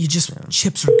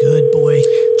 Chips are good, boy.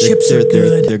 Chips are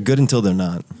good. They're good until they're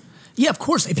not. Yeah, of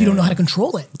course. If you don't know how to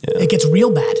control it, it gets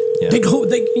real bad. Yeah.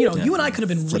 You and I could have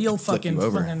been real fucking.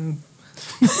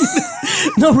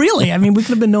 No, really. I mean, we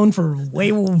could have been known for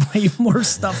way more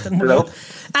stuff than. Hello,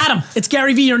 Adam. It's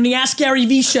Gary Vee. You're on the Ask Gary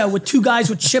Vee show with two guys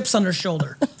with chips on their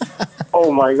shoulder.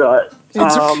 Oh my God.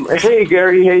 Hey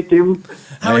Gary. Hey Tim.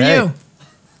 How are you?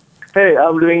 Hey,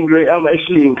 I'm doing great. I'm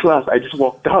actually in class. I just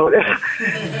walked out.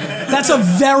 That's a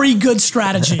very good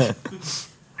strategy.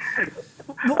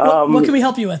 What can we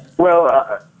help you with? Well,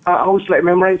 I was like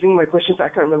memorizing my questions. I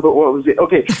can't remember what was it.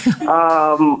 Okay.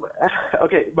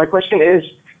 Okay. My question is,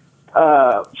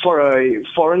 for a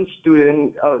foreign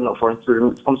student. Oh, no, foreign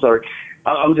student. I'm sorry.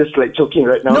 I'm just like choking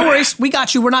right now. No worries. We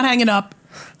got you. We're not hanging up.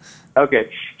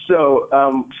 Okay. So,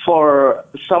 for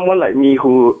someone like me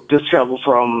who just traveled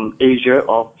from Asia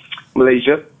or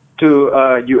Malaysia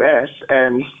to US,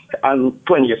 and I'm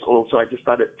 20 years old, so I just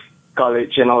started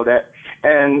college and all that.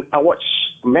 And I watched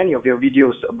many of your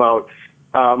videos about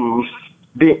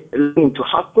learning to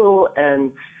hustle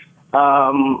and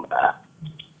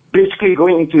basically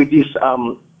going into this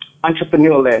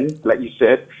entrepreneurial land, like you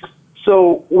said.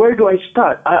 So where do I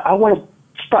start? I want to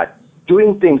start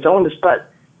doing things. I want to start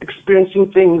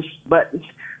experiencing things, but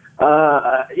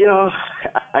I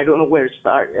don't know where to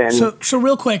start. And so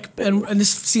real quick, and this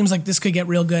seems like this could get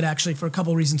real good actually for a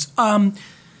couple of reasons.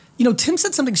 Tim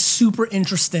said something super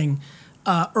interesting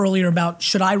earlier about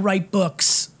should I write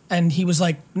books, and he was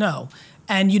like, no.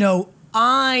 And, you know,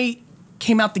 I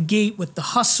came out the gate with the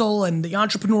hustle and the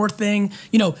entrepreneur thing.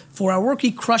 You know, 4-Hour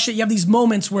Workweek, crush it. You have these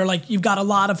moments where like you've got a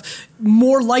lot of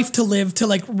more life to live to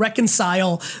like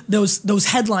reconcile those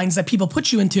headlines that people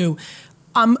put you into.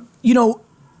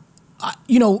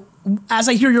 As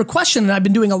I hear your question, and I've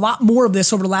been doing a lot more of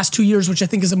this over the last 2 years, which I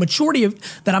think is a maturity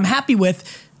that I'm happy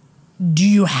with. Do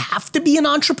you have to be an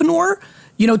entrepreneur?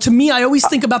 You know, to me, I always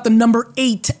think about the number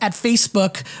 8 at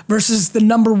Facebook versus the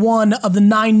number 1 of the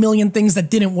 9 million things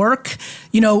that didn't work.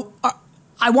 You know,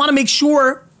 I want to make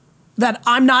sure that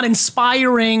I'm not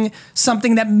inspiring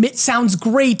something that sounds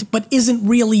great but isn't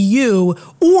really you.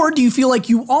 Or do you feel like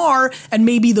you are, and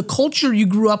maybe the culture you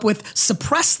grew up with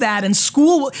suppressed that in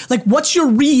school? Like, what's your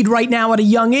read right now at a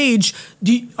young age?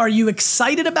 Are you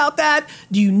excited about that?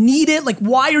 Do you need it? Like,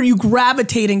 why are you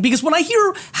gravitating? Because when I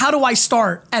hear, how do I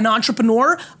start an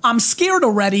entrepreneur, I'm scared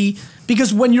already.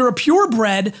 Because when you're a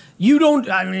purebred, you don't,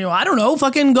 I don't know,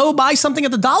 fucking go buy something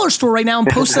at the dollar store right now and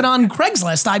post it on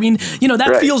Craigslist. I mean, you know,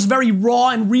 that feels very raw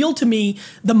and real to me.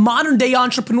 The modern day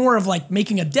entrepreneur of like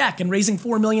making a deck and raising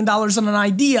 $4 million on an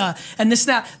idea and this,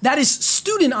 that is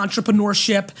student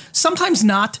entrepreneurship. Sometimes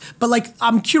not, but like,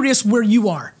 I'm curious where you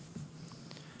are.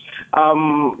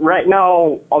 Right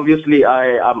now, obviously,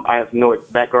 I have no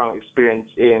background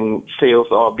experience in sales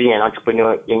or being an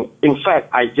entrepreneur. In fact,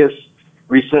 I just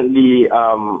recently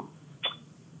have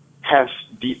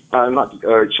not the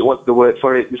urge, what's the word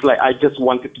for it? It's like I just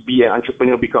wanted to be an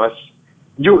entrepreneur because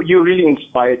you really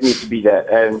inspired me to be that.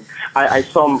 And I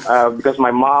saw, because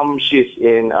my mom, she's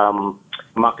in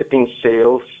marketing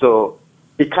sales, so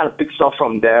it kind of picks off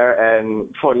from there.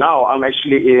 And for now, I'm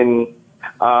actually in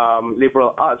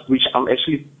liberal arts, which I'm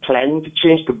actually planning to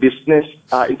change to business,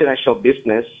 international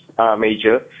business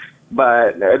major.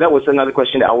 But that was another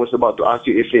question that I was about to ask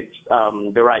you, if it's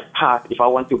the right path, if I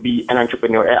want to be an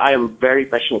entrepreneur. And I am very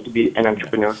passionate to be an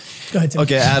entrepreneur. Go ahead, Tim.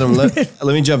 Okay, Adam, let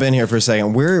me jump in here for a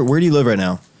second. Where do you live right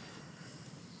now?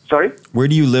 Sorry? Where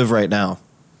do you live right now?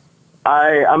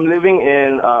 I'm living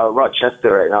in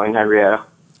Rochester right now, in Henrietta.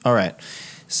 All right.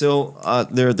 So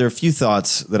there are a few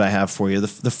thoughts that I have for you.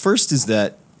 The first is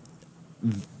that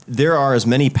there are as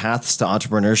many paths to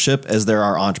entrepreneurship as there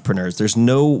are entrepreneurs. There's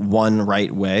no one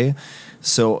right way.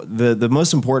 So the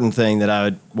most important thing that I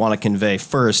would want to convey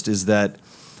first is that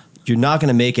you're not going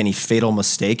to make any fatal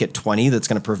mistake at 20 that's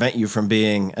going to prevent you from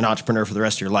being an entrepreneur for the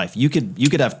rest of your life. You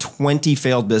could have 20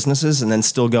 failed businesses and then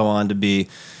still go on to be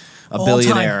a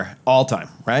billionaire all time,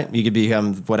 right? You could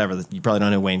become whatever. You probably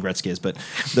don't know who Wayne Gretzky is, but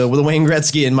the Wayne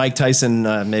Gretzky and Mike Tyson,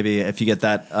 maybe if you get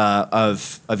that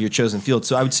of your chosen field.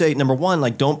 So I would say, number one,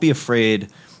 like, don't be afraid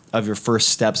of your first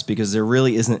steps because there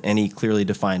really isn't any clearly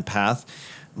defined path.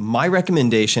 My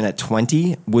recommendation at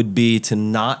 20 would be to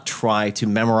not try to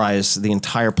memorize the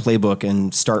entire playbook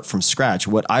and start from scratch.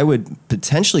 What I would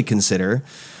potentially consider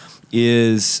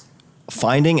is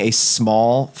finding a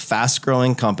small,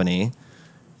 fast-growing company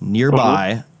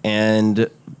nearby and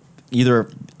either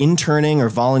interning or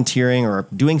volunteering or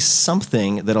doing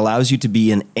something that allows you to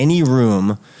be in any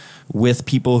room with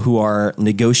people who are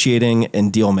negotiating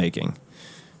and deal making.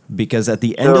 Because at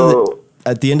the end of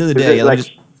the day,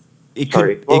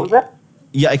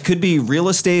 it could be real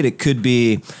estate, it could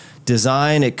be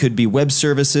design, it could be web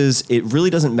services. It really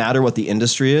doesn't matter what the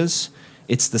industry is.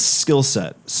 It's the skill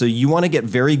set. So you want to get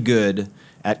very good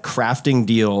at crafting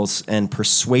deals and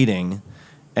persuading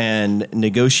and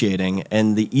negotiating.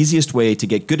 And the easiest way to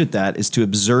get good at that is to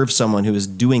observe someone who is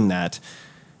doing that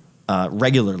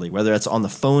regularly, whether it's on the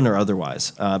phone or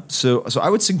otherwise. So I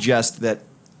would suggest that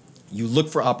you look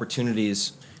for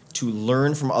opportunities to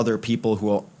learn from other people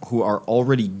who are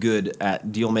already good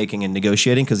at deal making and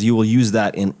negotiating, because you will use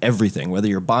that in everything, whether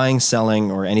you're buying,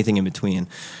 selling, or anything in between.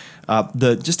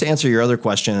 Just to answer your other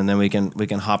question, and then we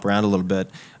can hop around a little bit.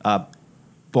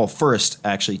 Well, first,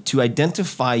 actually, to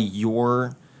identify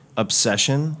your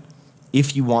obsession,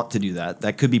 if you want to do that,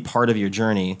 that could be part of your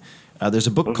journey. There's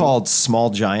a book called Small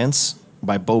Giants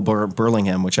by Bo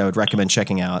Burlingham, which I would recommend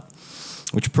checking out,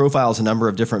 which profiles a number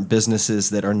of different businesses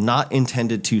that are not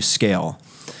intended to scale.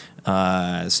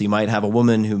 So you might have a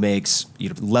woman who makes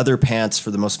leather pants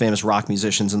for the most famous rock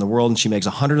musicians in the world, and she makes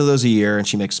 100 of those a year, and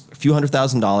she makes a few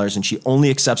 $100,000, and she only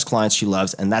accepts clients she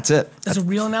loves, and that's it. That's a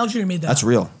real analogy, or you made that? That's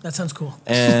real. That sounds cool.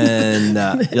 And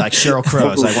like Sheryl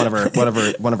Crow is like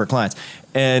one of her clients,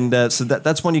 and so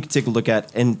that's one you can take a look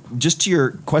at. And just to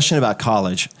your question about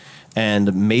college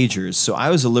and majors, so I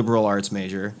was a liberal arts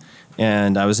major.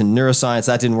 And I was in neuroscience.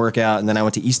 That didn't work out. And then I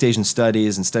went to East Asian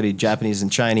studies and studied Japanese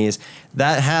and Chinese.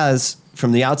 That has,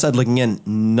 from the outside looking in,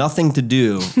 nothing to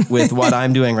do with what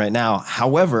I'm doing right now.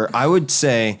 However, I would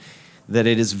say that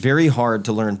it is very hard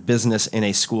to learn business in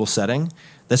a school setting.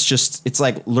 It's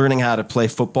like learning how to play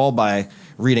football by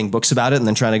reading books about it and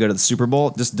then trying to go to the Super Bowl.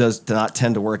 It just does not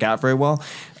tend to work out very well.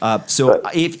 So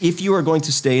if you are going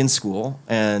to stay in school,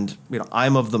 and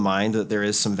I'm of the mind that there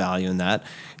is some value in that,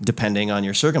 depending on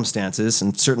your circumstances,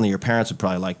 and certainly your parents would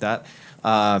probably like that,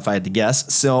 if I had to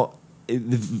guess. So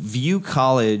view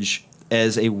college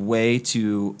as a way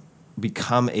to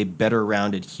become a better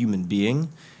rounded human being.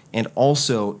 And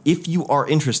also, if you are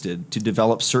interested to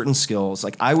develop certain skills,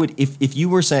 like I would, if you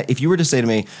were to say to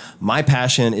me, my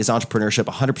passion is entrepreneurship,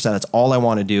 100%, that's all I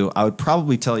want to do, I would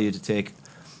probably tell you to take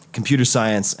computer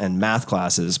science and math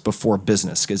classes before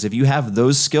business. Because if you have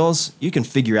those skills, you can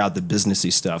figure out the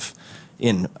businessy stuff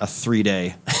in a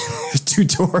 3-day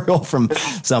tutorial from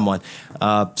someone.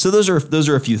 So those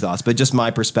are a few thoughts, but just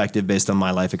my perspective based on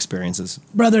my life experiences.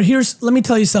 Brother, let me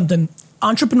tell you something.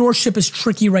 Entrepreneurship is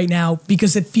tricky right now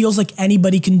because it feels like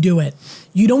anybody can do it.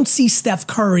 You don't see Steph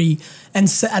Curry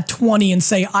at 20 and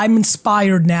say, I'm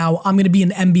inspired now, I'm going to be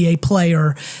an NBA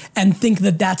player, and think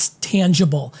that that's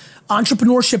tangible.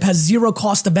 Entrepreneurship has zero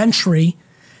cost of entry.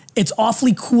 It's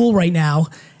awfully cool right now.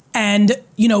 And,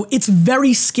 it's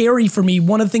very scary for me.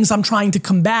 One of the things I'm trying to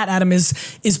combat, Adam,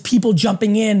 is people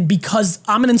jumping in because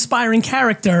I'm an inspiring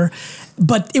character,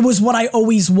 but it was what I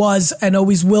always was and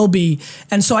always will be.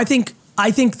 And so I think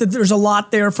that there's a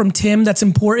lot there from Tim that's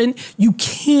important. You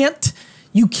can't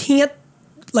think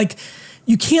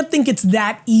it's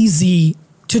that easy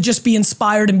to just be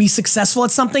inspired and be successful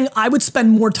at something. I would spend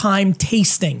more time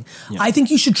tasting. Yeah. I think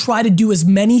you should try to do as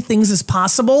many things as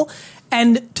possible.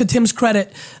 And to Tim's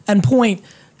credit and point,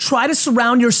 try to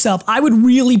surround yourself. I would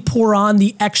really pour on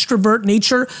the extrovert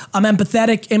nature. I'm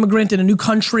empathetic, immigrant in a new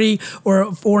country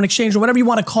or foreign exchange or whatever you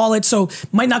want to call it. So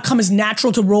it might not come as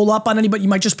natural to roll up on anybody. You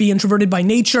might just be introverted by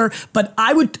nature. But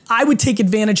I would take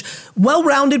advantage.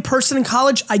 Well-rounded person in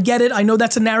college, I get it. I know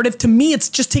that's a narrative. To me, it's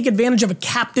just take advantage of a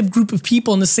captive group of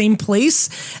people in the same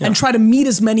place and try to meet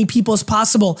as many people as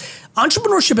possible.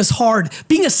 Entrepreneurship is hard.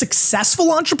 Being a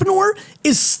successful entrepreneur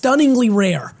is stunningly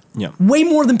rare. Yeah. Way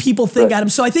more than people think, Adam.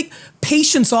 So I think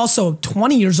patience also,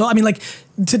 20 years old. I mean, like,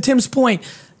 to Tim's point,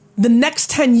 the next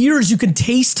 10 years you can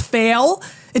taste fail.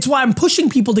 It's why I'm pushing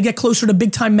people to get closer to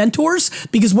big time mentors,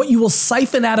 because what you will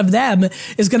siphon out of them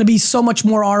is going to be so much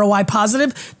more ROI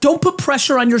positive. Don't put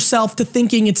pressure on yourself to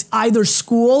thinking it's either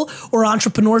school or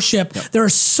entrepreneurship. Yep. There are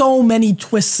so many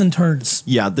twists and turns.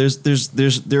 Yeah, there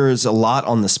is a lot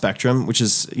on the spectrum, which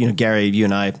is, Gary, you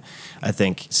and I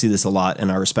think see this a lot in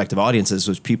our respective audiences,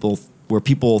 where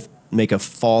people make a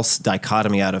false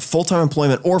dichotomy out of full-time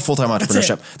employment or full-time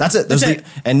entrepreneurship. That's it.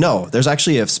 And no, there's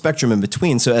actually a spectrum in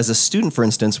between. So as a student, for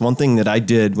instance, one thing that I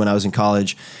did when I was in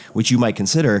college, which you might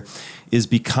consider, is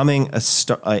becoming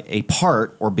a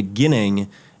part or beginning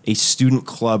a student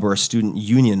club or a student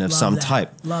union of some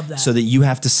type. Love that. So that you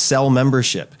have to sell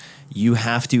membership. You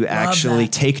have to actually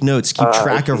take notes, keep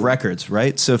track of records,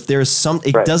 right? So if there's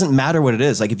it doesn't matter what it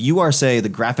is. Like if you are, say, the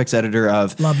graphics editor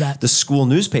of the school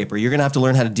newspaper, you're going to have to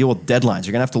learn how to deal with deadlines.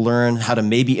 You're going to have to learn how to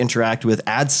maybe interact with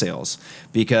ad sales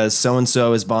because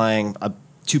so-and-so is buying a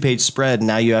 2-page spread and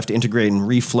now you have to integrate and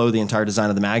reflow the entire design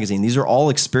of the magazine. These are all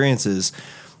experiences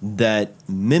that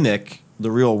mimic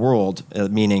the real world,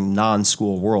 meaning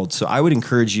non-school world. So I would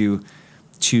encourage you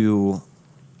to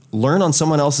learn on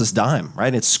someone else's dime,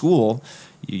 right? At school,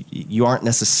 you aren't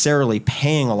necessarily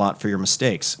paying a lot for your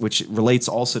mistakes, which relates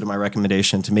also to my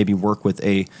recommendation to maybe work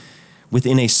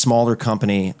within a smaller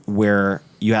company where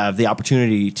you have the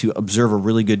opportunity to observe a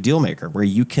really good deal maker, where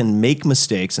you can make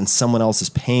mistakes and someone else is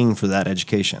paying for that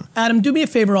education. Adam, do me a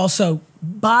favor also.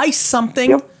 Buy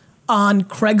something on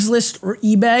Craigslist or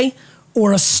eBay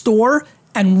or a store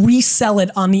and resell it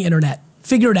on the internet.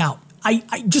 Figure it out.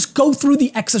 I just go through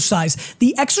the exercise.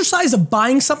 The exercise of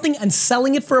buying something and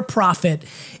selling it for a profit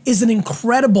is an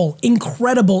incredible,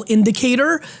 incredible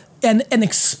indicator and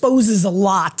exposes a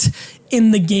lot in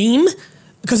the game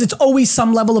because it's always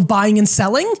some level of buying and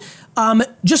selling.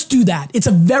 Just do that. It's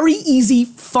a very easy,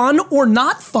 fun or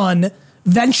not fun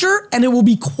venture, and it will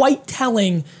be quite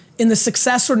telling in the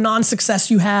success or non-success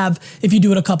you have if you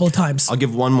do it a couple of times. I'll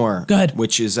give one more. Go ahead.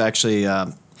 Which is actually...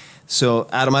 So,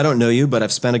 Adam, I don't know you, but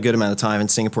I've spent a good amount of time in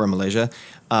Singapore and Malaysia.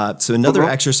 So another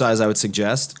exercise I would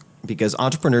suggest, because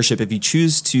entrepreneurship, if you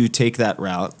choose to take that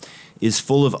route, is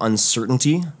full of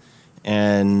uncertainty.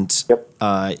 And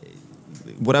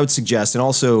what I would suggest, and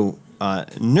also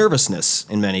nervousness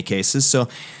in many cases. So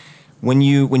when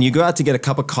you go out to get a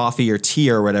cup of coffee or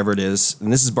tea or whatever it is,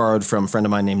 and this is borrowed from a friend of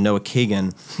mine named Noah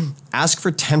Kagan, ask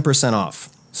for 10% off.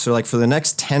 So like for the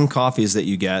next 10 coffees that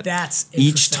you get, That's each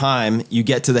interesting. time you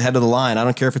get to the head of the line, I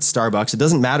don't care if it's Starbucks. It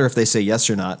doesn't matter if they say yes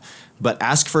or not, but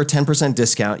ask for a 10%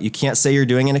 discount. You can't say you're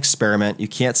doing an experiment. You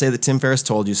can't say that Tim Ferriss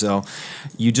told you so.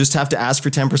 You just have to ask for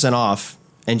 10% off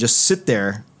and just sit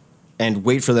there and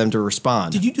wait for them to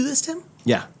respond. Did you do this, Tim?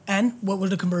 Yeah. And what were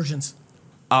the conversions?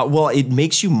 Well, it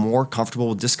makes you more comfortable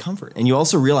with discomfort, and you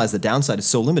also realize the downside is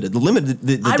so limited.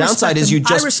 The downside is you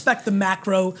just. I respect the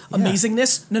macro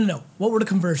amazingness. No. What were the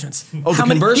conversions? Oh, the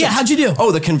conversions. Yeah, how'd you do?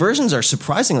 Oh, the conversions are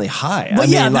surprisingly high. Well, I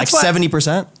mean, yeah, like that's what-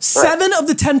 70%. 7 of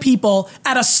the 10 people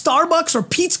at a Starbucks or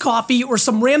Pete's Coffee or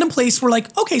some random place were like,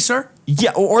 "Okay, sir."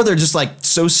 Yeah, or they're just like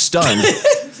so stunned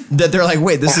that they're like,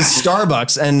 "Wait, this is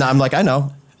Starbucks," and I'm like, "I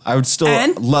know." I would still I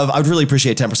would really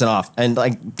appreciate 10% off, and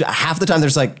like half the time,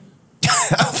 there's like.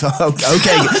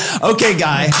 okay,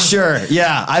 guy, sure,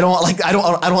 yeah. I don't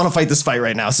want to fight this fight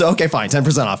right now. So okay, fine,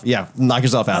 10% off. Yeah, knock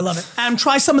yourself out. I love it.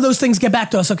 Try some of those things. Get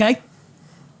back to us, okay?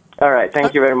 All right.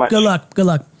 Thank you very much. Good luck. Good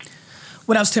luck.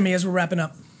 What else, Timmy? As we're wrapping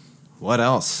up, What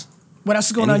else? what else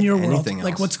is going on in your world? Anything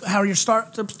Like, else. how are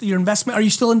your investment? Are you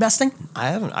still investing? I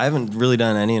haven't really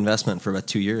done any investment for about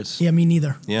 2 years. Yeah, me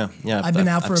neither. Yeah. I've been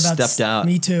out for about. stepped out.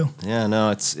 Me too. Yeah,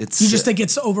 no, it's. You just think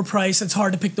it's overpriced. It's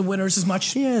hard to pick the winners as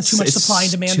much. Yeah, too much it's supply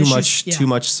and demand Too issues. much. Yeah. Too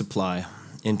much supply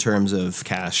in terms of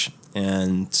cash,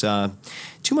 and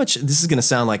too much. This is going to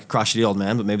sound like a crotchety old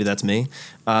man, but maybe that's me.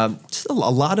 Just a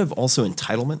lot of also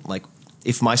entitlement. Like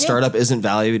if my startup isn't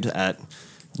valued at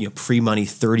pre-money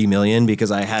 30 million because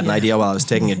I had an idea while I was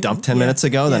taking a dump 10 minutes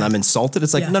ago, then I'm insulted.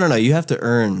 It's like no, you have to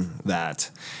earn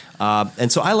that.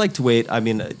 And so I like to wait. I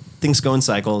mean, things go in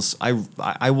cycles.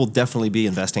 I will definitely be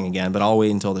investing again, but I'll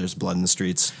wait until there's blood in the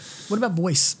streets. What about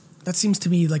voice? That seems to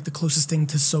me like the closest thing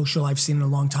to social I've seen in a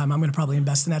long time. I'm going to probably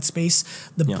invest in that space.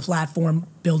 The platform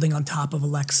building on top of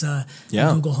Alexa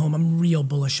and Google Home. I'm real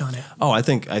bullish on it. Oh, I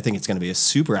think it's going to be a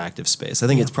super active space. I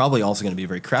think it's probably also going to be a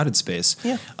very crowded space.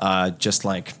 Yeah. Just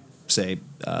like say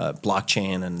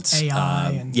blockchain and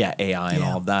AI AI and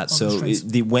all of that. all So those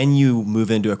when you move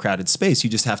into a crowded space, you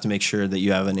just have to make sure that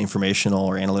you have an informational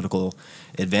or analytical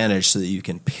advantage so that you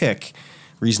can pick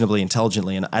reasonably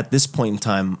intelligently. And at this point in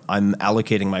time, I'm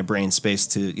allocating my brain space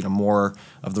to more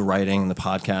of the writing and the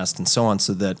podcast and so on,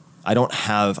 so that I don't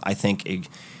have, I think,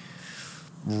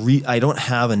 I don't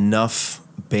have enough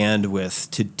bandwidth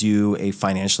to do a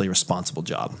financially responsible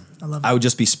job. I love it. I would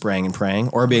just be spraying and praying,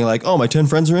 or being like, "Oh, my 10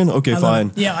 friends are in. Okay,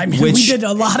 fine." Yeah, I mean, we did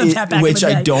a lot of that back in which the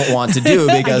day. I don't want to do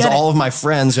because get it. all of my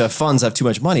friends who have funds have too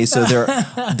much money, so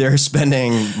they're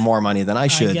spending more money than I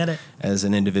should get it. as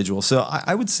an individual. So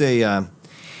I would say.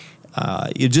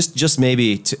 You just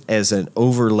maybe as an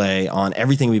overlay on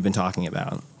everything we've been talking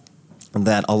about,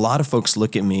 that a lot of folks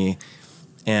look at me,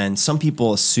 and some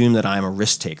people assume that I'm a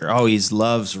risk taker. Oh, he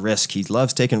loves risk. He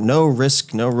loves taking no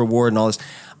risk, no reward, and all this.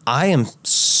 I am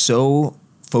so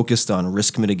focused on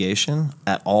risk mitigation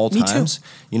at all times.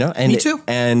 Too. And Me too.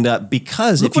 And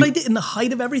because Look what I did in the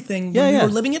height of everything. When we were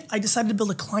living it, I decided to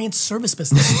build a client service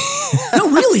business. No,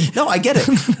 really. No, I get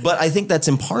it. But I think that's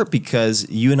in part because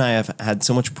you and I have had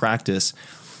so much practice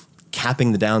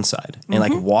capping the downside and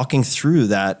like walking through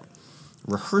that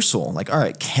rehearsal. Like, all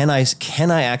right, can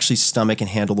I actually stomach and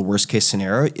handle the worst case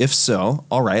scenario? If so,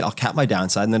 all right, I'll cap my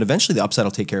downside, and then eventually the upside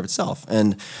will take care of itself.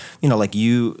 And like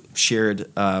you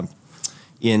shared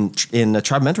in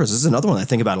Tribe Mentors, this is another one I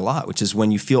think about a lot, which is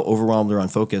when you feel overwhelmed or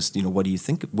unfocused, what do you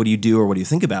think? What do you do, or what do you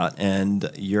think about? And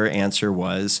your answer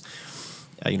was,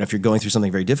 if you're going through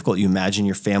something very difficult, you imagine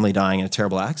your family dying in a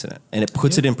terrible accident, and it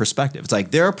puts it in perspective. It's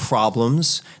like there are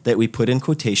problems that we put in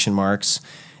quotation marks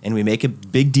and we make a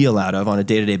big deal out of on a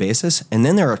day-to-day basis, and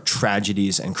then there are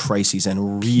tragedies and crises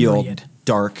and real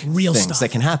dark things stuff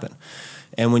that can happen.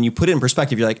 And when you put it in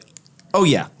perspective, you're like, oh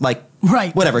yeah, like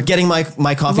whatever, getting my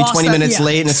coffee 20 minutes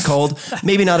late and it's cold,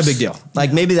 maybe not a big deal.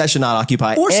 Like maybe that should not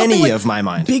occupy any of my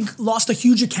mind. Lost a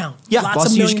huge account. Yeah, lots lost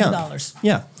of a huge millions account. of dollars.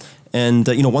 Yeah. And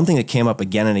one thing that came up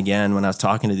again and again when I was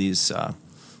talking to these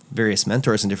various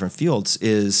mentors in different fields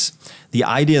is the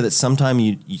idea that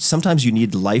sometimes you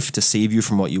need life to save you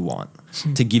from what you want,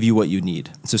 to give you what you need.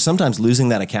 So sometimes losing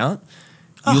that account,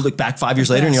 you look back 5 years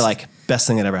later and you're like, best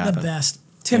thing that ever happened. The best.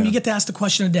 Tim, you get to ask the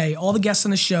question of the day. All the guests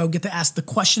on the show get to ask the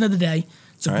question of the day.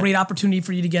 It's a great opportunity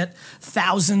for you to get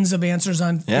thousands of answers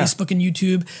on Facebook and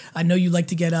YouTube. I know you like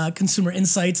to get consumer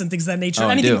insights and things of that nature.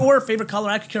 Anything or favorite color,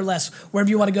 I could care less. Wherever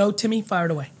you want to go, Timmy, fire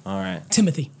it away. All right.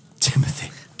 Timothy.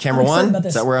 Camera one?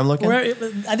 Is that where I'm looking?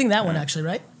 I think that one actually,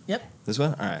 right? Yep. This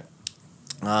one? All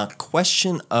right.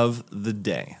 Question of the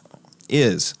day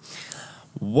is,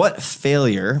 what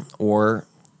failure or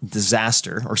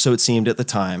disaster, or so it seemed at the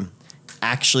time,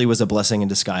 actually was a blessing in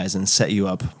disguise and set you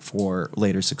up for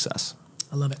later success?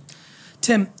 I love it.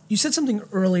 Tim, you said something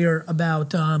earlier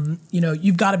about,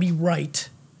 you've got to be right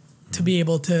to be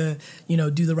able to,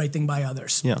 do the right thing by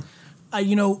others. Yeah.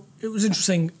 It was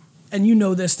interesting, and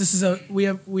this. This is we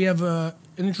have an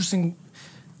interesting,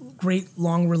 great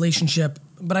long relationship.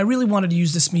 But I really wanted to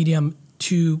use this medium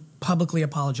to publicly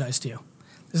apologize to you.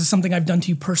 This is something I've done to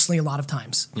you personally a lot of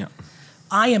times. Yeah.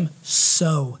 I am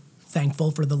so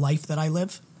thankful for the life that I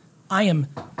live. I am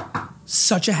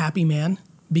such a happy man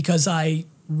because I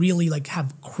really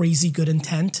have crazy good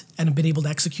intent and have been able to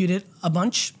execute it a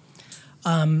bunch.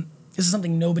 This is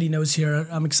something nobody knows here.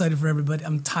 I'm excited for everybody.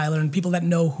 I'm Tyler, and people that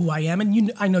know who I am,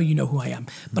 and I know you know who I am.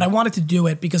 But I wanted to do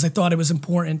it because I thought it was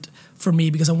important for me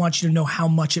because I want you to know how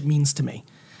much it means to me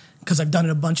because I've done it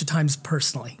a bunch of times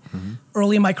personally.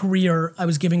 Early in my career, I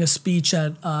was giving a speech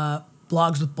at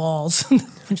Blogs with Balls,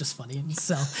 which is funny.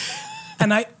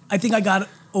 And I think I got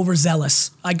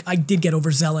overzealous. I did get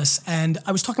overzealous, and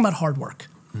I was talking about hard work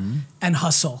and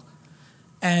hustle.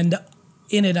 And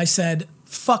in it, I said,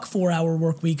 fuck 4-hour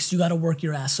work weeks. You got to work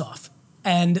your ass off.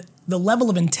 And the level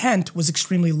of intent was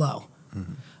extremely low.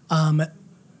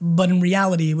 But in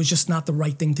reality, it was just not the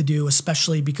right thing to do,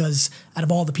 especially because out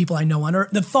of all the people I know on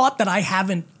earth, the thought that I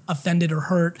haven't offended or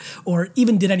hurt or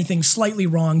even did anything slightly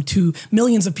wrong to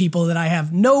millions of people that I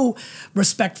have no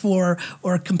respect for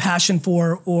or compassion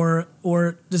for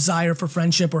or desire for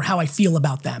friendship or how I feel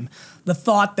about them. The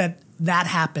thought that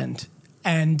happened,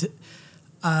 and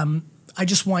I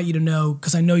just want you to know,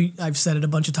 because I know I've said it a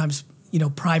bunch of times,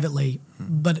 privately,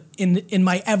 but in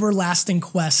my everlasting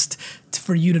quest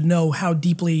for you to know how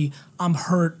deeply I'm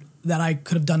hurt that I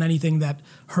could have done anything that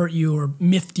hurt you or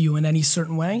miffed you in any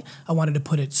certain way, I wanted to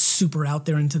put it super out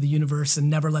there into the universe and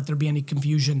never let there be any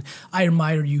confusion. I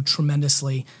admire you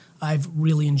tremendously. I've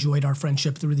really enjoyed our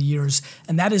friendship through the years,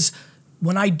 and that is,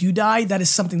 when I do die, that is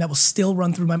something that will still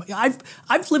run through my mind.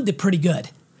 I've lived it pretty good.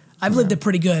 I've lived it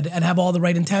pretty good and have all the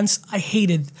right intents. I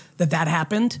hated that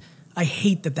happened. I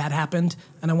hate that happened.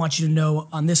 And I want you to know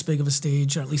on this big of a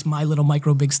stage, or at least my little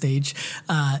micro big stage,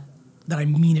 that I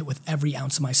mean it with every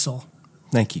ounce of my soul.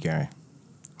 Thank you, Gary.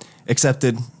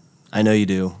 Accepted. I know you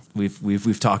do.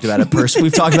 We've talked about it.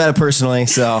 We've talked about it personally.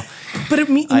 So, but you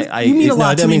mean a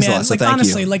lot to me, man. Lot, so thank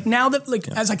honestly, you. Now that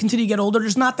as I continue to get older,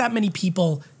 there's not that many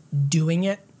people doing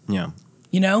it. Yeah.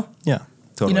 Yeah.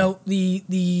 Totally.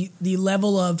 The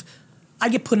level of, I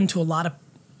get put into a lot of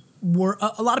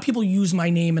a lot of people use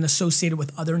my name and associate it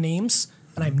with other names,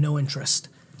 and I have no interest.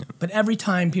 Yeah. But every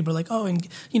time people are like, oh, and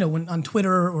when on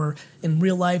Twitter or in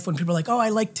real life, when people are like, oh, I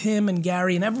like Tim and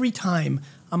Gary, and every time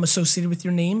I'm associated with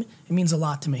your name, it means a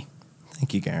lot to me.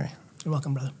 Thank you, Gary. You're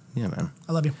welcome, brother. Yeah, man.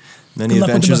 I love you. Many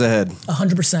adventures ahead.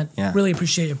 100%. Yeah. Really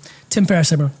appreciate you. Tim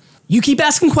Ferriss, everyone. You keep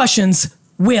asking questions,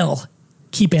 we'll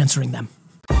keep answering them.